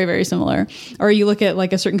is very, very similar. Or you look at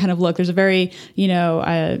like a certain kind of look. There's a very,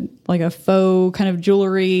 like a faux kind of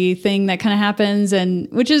jewelry thing that kind of happens, and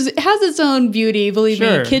has its own beauty. Believe me,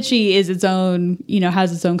 kitschy is its own,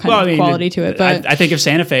 has its own kind of quality to it. But I think of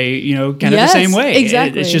Santa Fe, kind of the same way.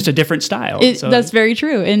 Exactly. It's just a different style. That's very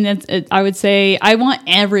true. And I would say I want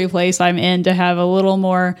every place I'm in to have a little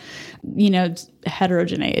more,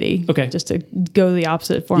 heterogeneity. Okay. Just to go the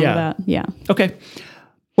opposite form of that. Yeah. Okay.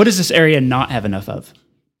 What does this area not have enough of?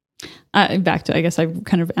 Back to, I guess I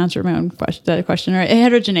kind of answered my own question, right?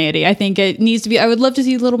 Heterogeneity. I think it needs to be, I would love to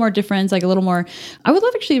see a little more difference, like a little more, I would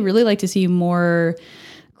really like to see more,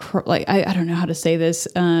 like, I don't know how to say this,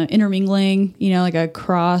 intermingling, like a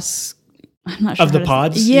cross, I'm not sure. Of the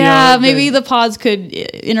pods? Yeah, maybe the pods could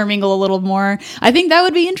intermingle a little more. I think that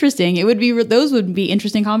would be interesting. Those would be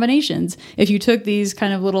interesting combinations. If you took these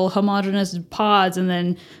kind of little homogeneous pods and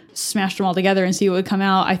then smashed them all together and see what would come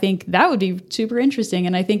out, I think that would be super interesting.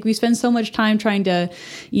 And I think we spend so much time trying to,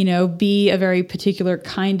 be a very particular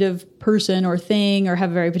kind of person or thing or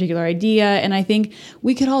have a very particular idea. And I think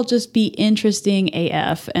we could all just be interesting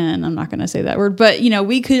AF. And I'm not going to say that word, but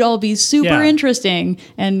we could all be super interesting.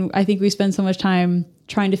 And I think we spend so much time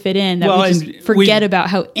trying to fit in that we just forget about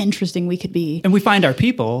how interesting we could be. And we find our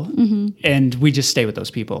people and we just stay with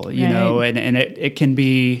those people, know, and it can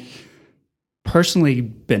be personally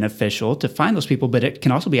beneficial to find those people, but it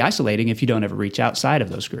can also be isolating if you don't ever reach outside of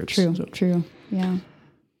those groups. True. Yeah.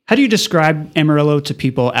 How do you describe Amarillo to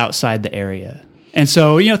people outside the area? And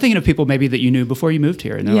so, thinking of people maybe that you knew before you moved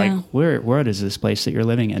here, and they're like, "Where is this place that you're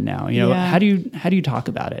living in now?" How do you talk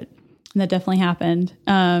about it? And that definitely happened.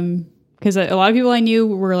 Because a lot of people I knew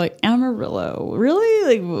were like, Amarillo,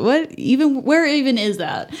 really? Like, what? Where even is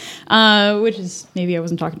that? Which is, maybe I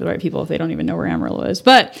wasn't talking to the right people if they don't even know where Amarillo is.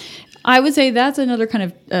 But I would say that's another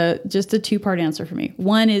kind of just a two-part answer for me.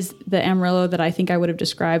 One is the Amarillo that I think I would have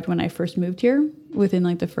described when I first moved here within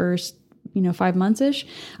like the first 5 months-ish.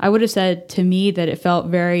 I would have said to me that it felt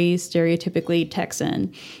very stereotypically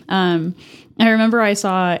Texan. I remember I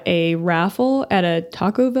saw a raffle at a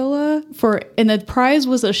Taco Villa and the prize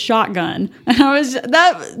was a shotgun. And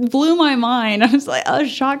that blew my mind. I was like, a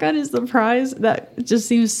shotgun is the prize? That just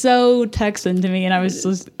seems so Texan to me. And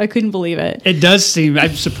I couldn't believe it. It does seem,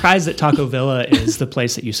 I'm surprised that Taco Villa is the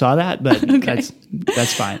place that you saw that, but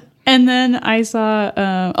that's fine. And then I saw,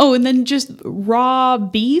 and then just raw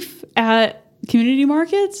beef at community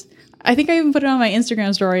markets. I think I even put it on my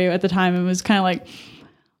Instagram story at the time and was kind of like,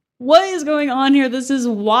 what is going on here? This is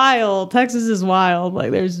wild. Texas is wild.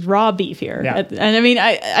 Like, there's raw beef here. Yeah. And I mean,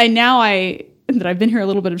 that I've been here a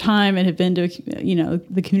little bit of time and have been to,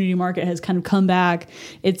 the community market has kind of come back.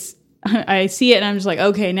 I see it and I'm just like,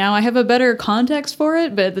 okay, now I have a better context for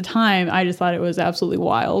it. But at the time, I just thought it was absolutely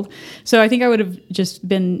wild. So I think I would have just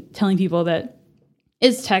been telling people that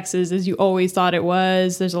it's Texas as you always thought it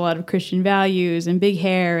was. There's a lot of Christian values and big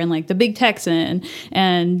hair and like the big Texan.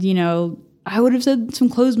 And, I would have said some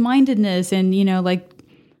closed-mindedness and, like,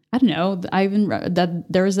 I don't know, I even read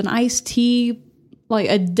that there was an iced tea, like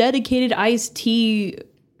a dedicated iced tea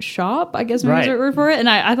shop, I guess maybe is the word for it. And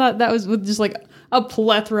I thought that was with just like a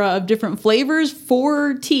plethora of different flavors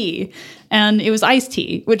for tea. And it was iced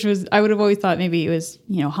tea, which was, I would have always thought maybe it was,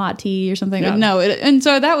 hot tea or something. Yeah. But no, and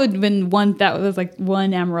so that would have been that was like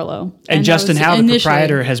one Amarillo. And Justin Howe, the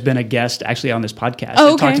proprietor, has been a guest actually on this podcast.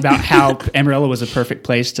 Oh, okay. Talked about how Amarillo was a perfect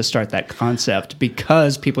place to start that concept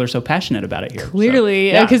because people are so passionate about it here.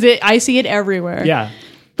 Clearly, because I see it everywhere. Yeah.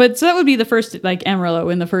 But so that would be the first like Amarillo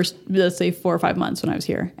in the first, let's say 4 or 5 months when I was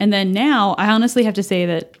here. And then now I honestly have to say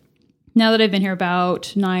that now that I've been here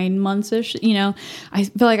about 9 months-ish, I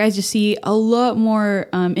feel like I just see a lot more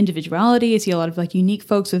individuality. I see a lot of like unique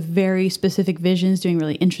folks with very specific visions doing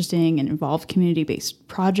really interesting and involved community-based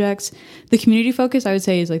projects. The community focus, I would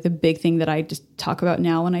say, is like the big thing that I just talk about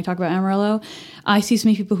now when I talk about Amarillo. I see so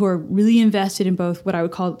many people who are really invested in both what I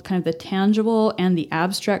would call kind of the tangible and the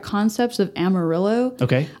abstract concepts of Amarillo.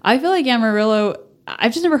 Okay. I feel like Amarillo,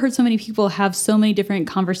 I've just never heard so many people have so many different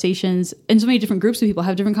conversations and so many different groups of people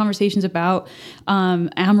have different conversations about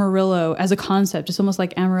Amarillo as a concept. It's almost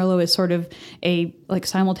like Amarillo is sort of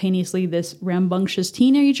simultaneously this rambunctious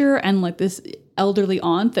teenager and like this elderly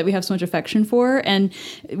aunt that we have so much affection for, and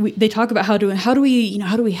they talk about how do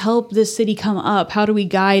we help this city come up? How do we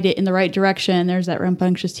guide it in the right direction? There's that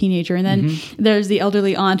rambunctious teenager, and then there's the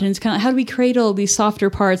elderly aunt, and it's kind of how do we cradle these softer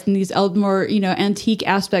parts and these more antique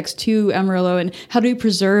aspects to Amarillo, and how do we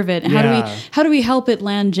preserve it? And how do we help it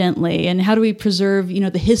land gently? And how do we preserve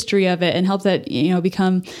the history of it and help that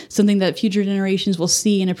become something that future generations will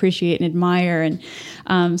see and appreciate and admire?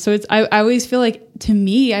 And so I always feel like, to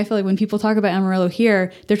me, I feel like when people talk about Amarillo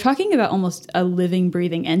here, they're talking about almost a living,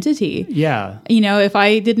 breathing entity. Yeah. If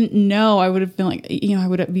I didn't know, I would have been like, I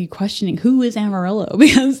would be questioning who is Amarillo,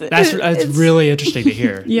 because that's really interesting to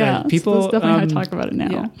hear. Yeah, people so that's definitely how I talk about it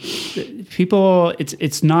now. Yeah. People,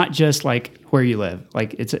 it's not just like where you live.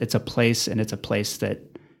 Like it's a place, and it's a place that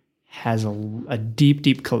has a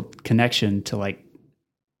deep connection to like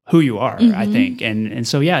who you are. I think, and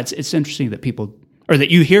so it's interesting that people. Or that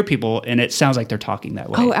you hear people, and it sounds like they're talking that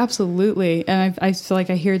way. Oh, absolutely. And I feel like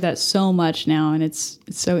I hear that so much now, and it's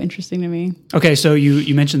so interesting to me. Okay, so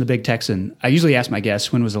you mentioned the Big Texan. I usually ask my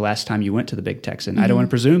guests, when was the last time you went to the Big Texan? I don't want to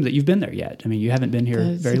presume that you've been there yet. I mean, you haven't been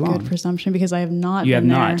here very long. That's a good presumption, because I have not You been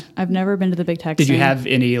have there. not? I've never been to the Big Texan. Did you have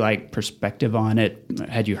any perspective on it?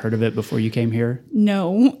 Had you heard of it before you came here?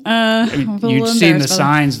 No. You'd seen the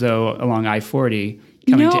signs, though, along I-40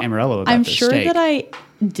 coming to Amarillo about I'm the sure steak. that I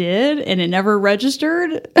did, and it never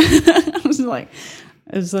registered. I was like,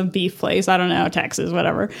 it's a beef place. I don't know, Texas,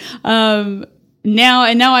 whatever. Now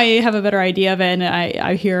I have a better idea of it, and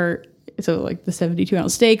I hear, so like the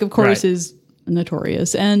 72-ounce steak, of course, is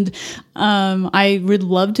notorious. And I would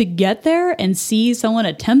love to get there and see someone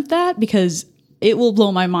attempt that, because it will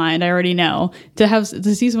blow my mind. I already know to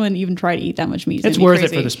see someone even try to eat that much meat. It's worth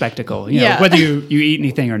it for the spectacle, whether you eat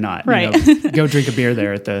anything or not. Right. Go drink a beer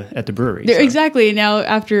there at the brewery. Exactly. Now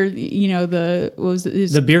after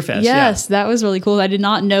the beer fest. Yes, that was really cool. I did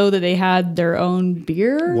not know that they had their own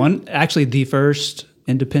beer. Actually the first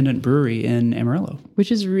independent brewery in Amarillo,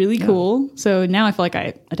 which is really cool. So now I feel like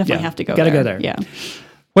I definitely have to go. Gotta go there. Yeah.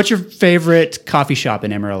 What's your favorite coffee shop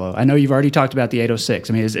in Amarillo? I know you've already talked about the 806.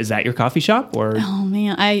 I mean, is that your coffee shop? Or oh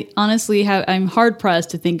man, I honestly I'm hard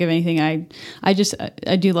pressed to think of anything. I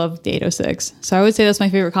do love the 806. So I would say that's my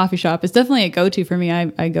favorite coffee shop. It's definitely a go-to for me.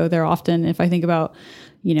 I go there often if I think about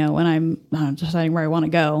when I'm deciding where I want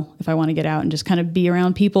to go. If I want to get out and just kind of be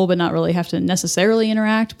around people, but not really have to necessarily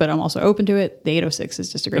interact, but I'm also open to it. The 806 is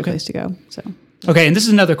just a great place to go. So. Okay, and this is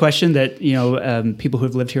another question that people who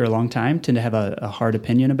have lived here a long time tend to have a hard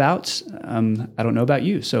opinion about. I don't know about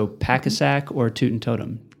you. So Pack-a-Sack or Toot and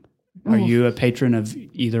Totem? Are you a patron of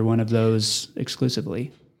either one of those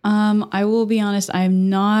exclusively? I will be honest. I'm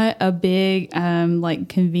not a big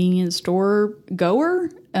convenience store goer.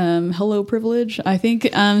 Hello, privilege. I think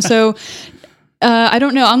so. I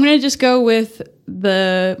don't know. I'm going to just go with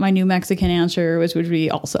my New Mexican answer, which would be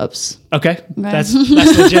Allsup's. Okay. That's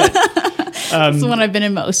legit. That's the one I've been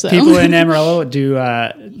in most. So. People in Amarillo do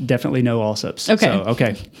definitely know Allsup's. Okay. So,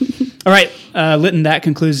 okay. All right. Lytton, that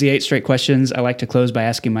concludes the 8 straight questions. I like to close by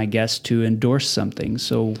asking my guests to endorse something.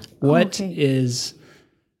 So what is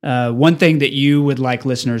one thing that you would like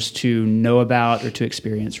listeners to know about or to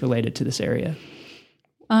experience related to this area?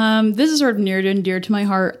 This is sort of near and dear to my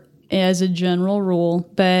heart as a general rule,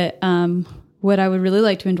 but what I would really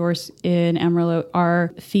like to endorse in Amarillo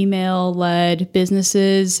are female-led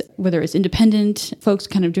businesses, whether it's independent folks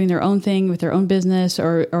kind of doing their own thing with their own business,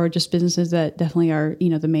 or just businesses that definitely are,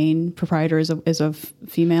 the main proprietor is a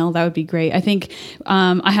female. That would be great. I think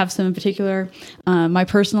I have some in particular. My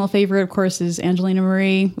personal favorite, of course, is Angelina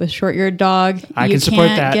Marie with Short-Eared Dog. I can support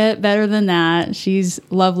that. You can't get better than that. She's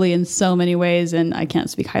lovely in so many ways, and I can't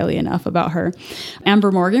speak highly enough about her.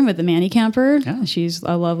 Amber Morgan with the Manny Camper. Yeah. She's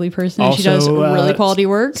a lovely person. Also, she does really quality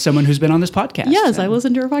work. Someone who's been on this podcast. Yes, I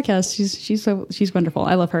listen to her podcast. She's wonderful.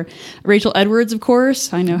 I love her. Rachel Edwards, of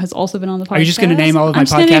course, I know has also been on the podcast. Are you just going to name all of my podcast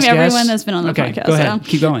guests? I'm just going to name everyone that's been on the podcast. Go ahead.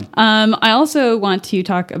 Keep going. I also want to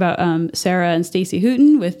talk about Sarah and Stacy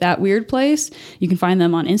Hooten with That Weird Place. You can find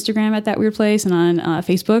them on Instagram at That Weird Place and on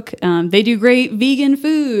Facebook. They do great vegan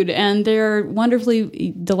food, and they're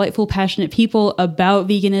wonderfully delightful, passionate people about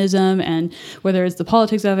veganism, and whether it's the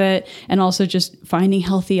politics of it, and also just finding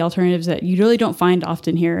healthy alternatives that you really don't find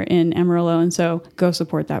often here in Amarillo. And so go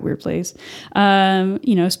support That Weird Place.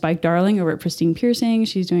 Spike Darling over at Pristine Piercing.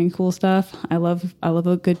 She's doing cool stuff. I love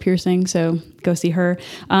a good piercing. So go see her.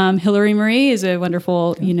 Hillary Marie is a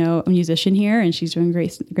wonderful, musician here, and she's doing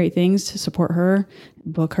great things to support her.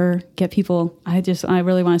 book her, get people. I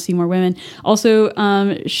really want to see more women. Also,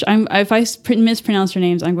 if I mispronounce her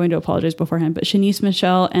names, I'm going to apologize beforehand, but Shanice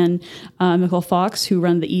Michelle and Nicole Fox, who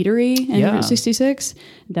run the Eatery in Route 66,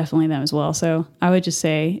 definitely them as well. So I would just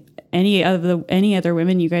say any other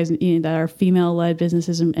women you guys that are female-led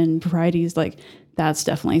businesses and proprieties, like that's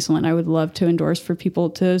definitely someone I would love to endorse for people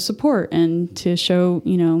to support and to show,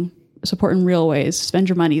 support in real ways. Spend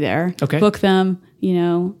your money there. Okay. Book them,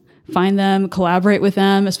 find them, collaborate with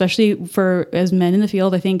them, especially as men in the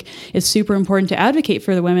field. I think it's super important to advocate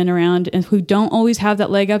for the women around and who don't always have that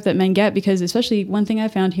leg up that men get, because especially one thing I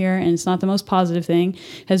found here, and it's not the most positive thing,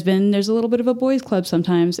 has been there's a little bit of a boys club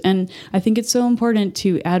sometimes. And I think it's so important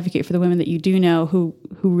to advocate for the women that you do know who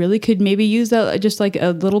really could maybe use that, just like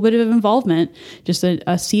a little bit of involvement, just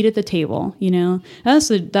a seat at the table, That's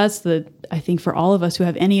the I think for all of us who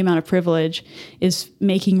have any amount of privilege, is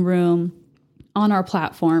making room on our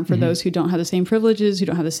platform for those who don't have the same privileges, who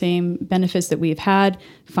don't have the same benefits that we've had,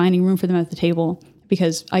 finding room for them at the table,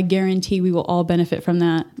 because I guarantee we will all benefit from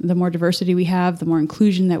that. The more diversity we have, the more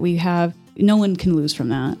inclusion that we have, no one can lose from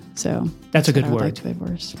that. So that's a good word. Like to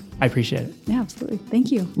endorse. I appreciate it. Yeah, absolutely.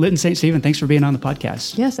 Thank you. Lytton St. Stephen, thanks for being on the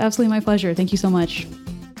podcast. Yes, absolutely. My pleasure. Thank you so much.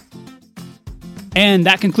 And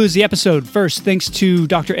that concludes the episode. First, thanks to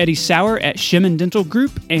Dr. Eddie Sauer at Shemin Dental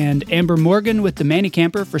Group and Amber Morgan with the Manny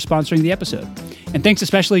Camper for sponsoring the episode. And thanks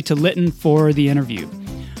especially to Lytton for the interview.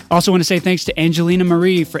 Also want to say thanks to Angelina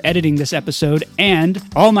Marie for editing this episode, and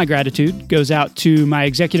all my gratitude goes out to my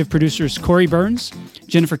executive producers Corey Burns,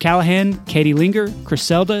 Jennifer Callahan, Katie Linger,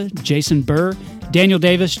 Criselda, Jason Burr, Daniel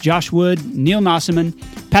Davis, Josh Wood, Neil Nossaman,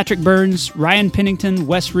 Patrick Burns, Ryan Pennington,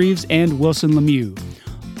 Wes Reeves, and Wilson Lemieux.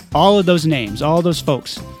 All of those names, all those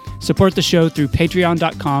folks, support the show through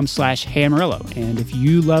patreon.com/HeyAmarillo. And if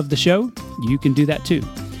you love the show, you can do that too.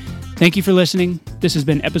 Thank you for listening. This has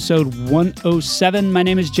been episode 107. My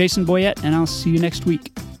name is Jason Boyette, and I'll see you next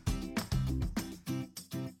week.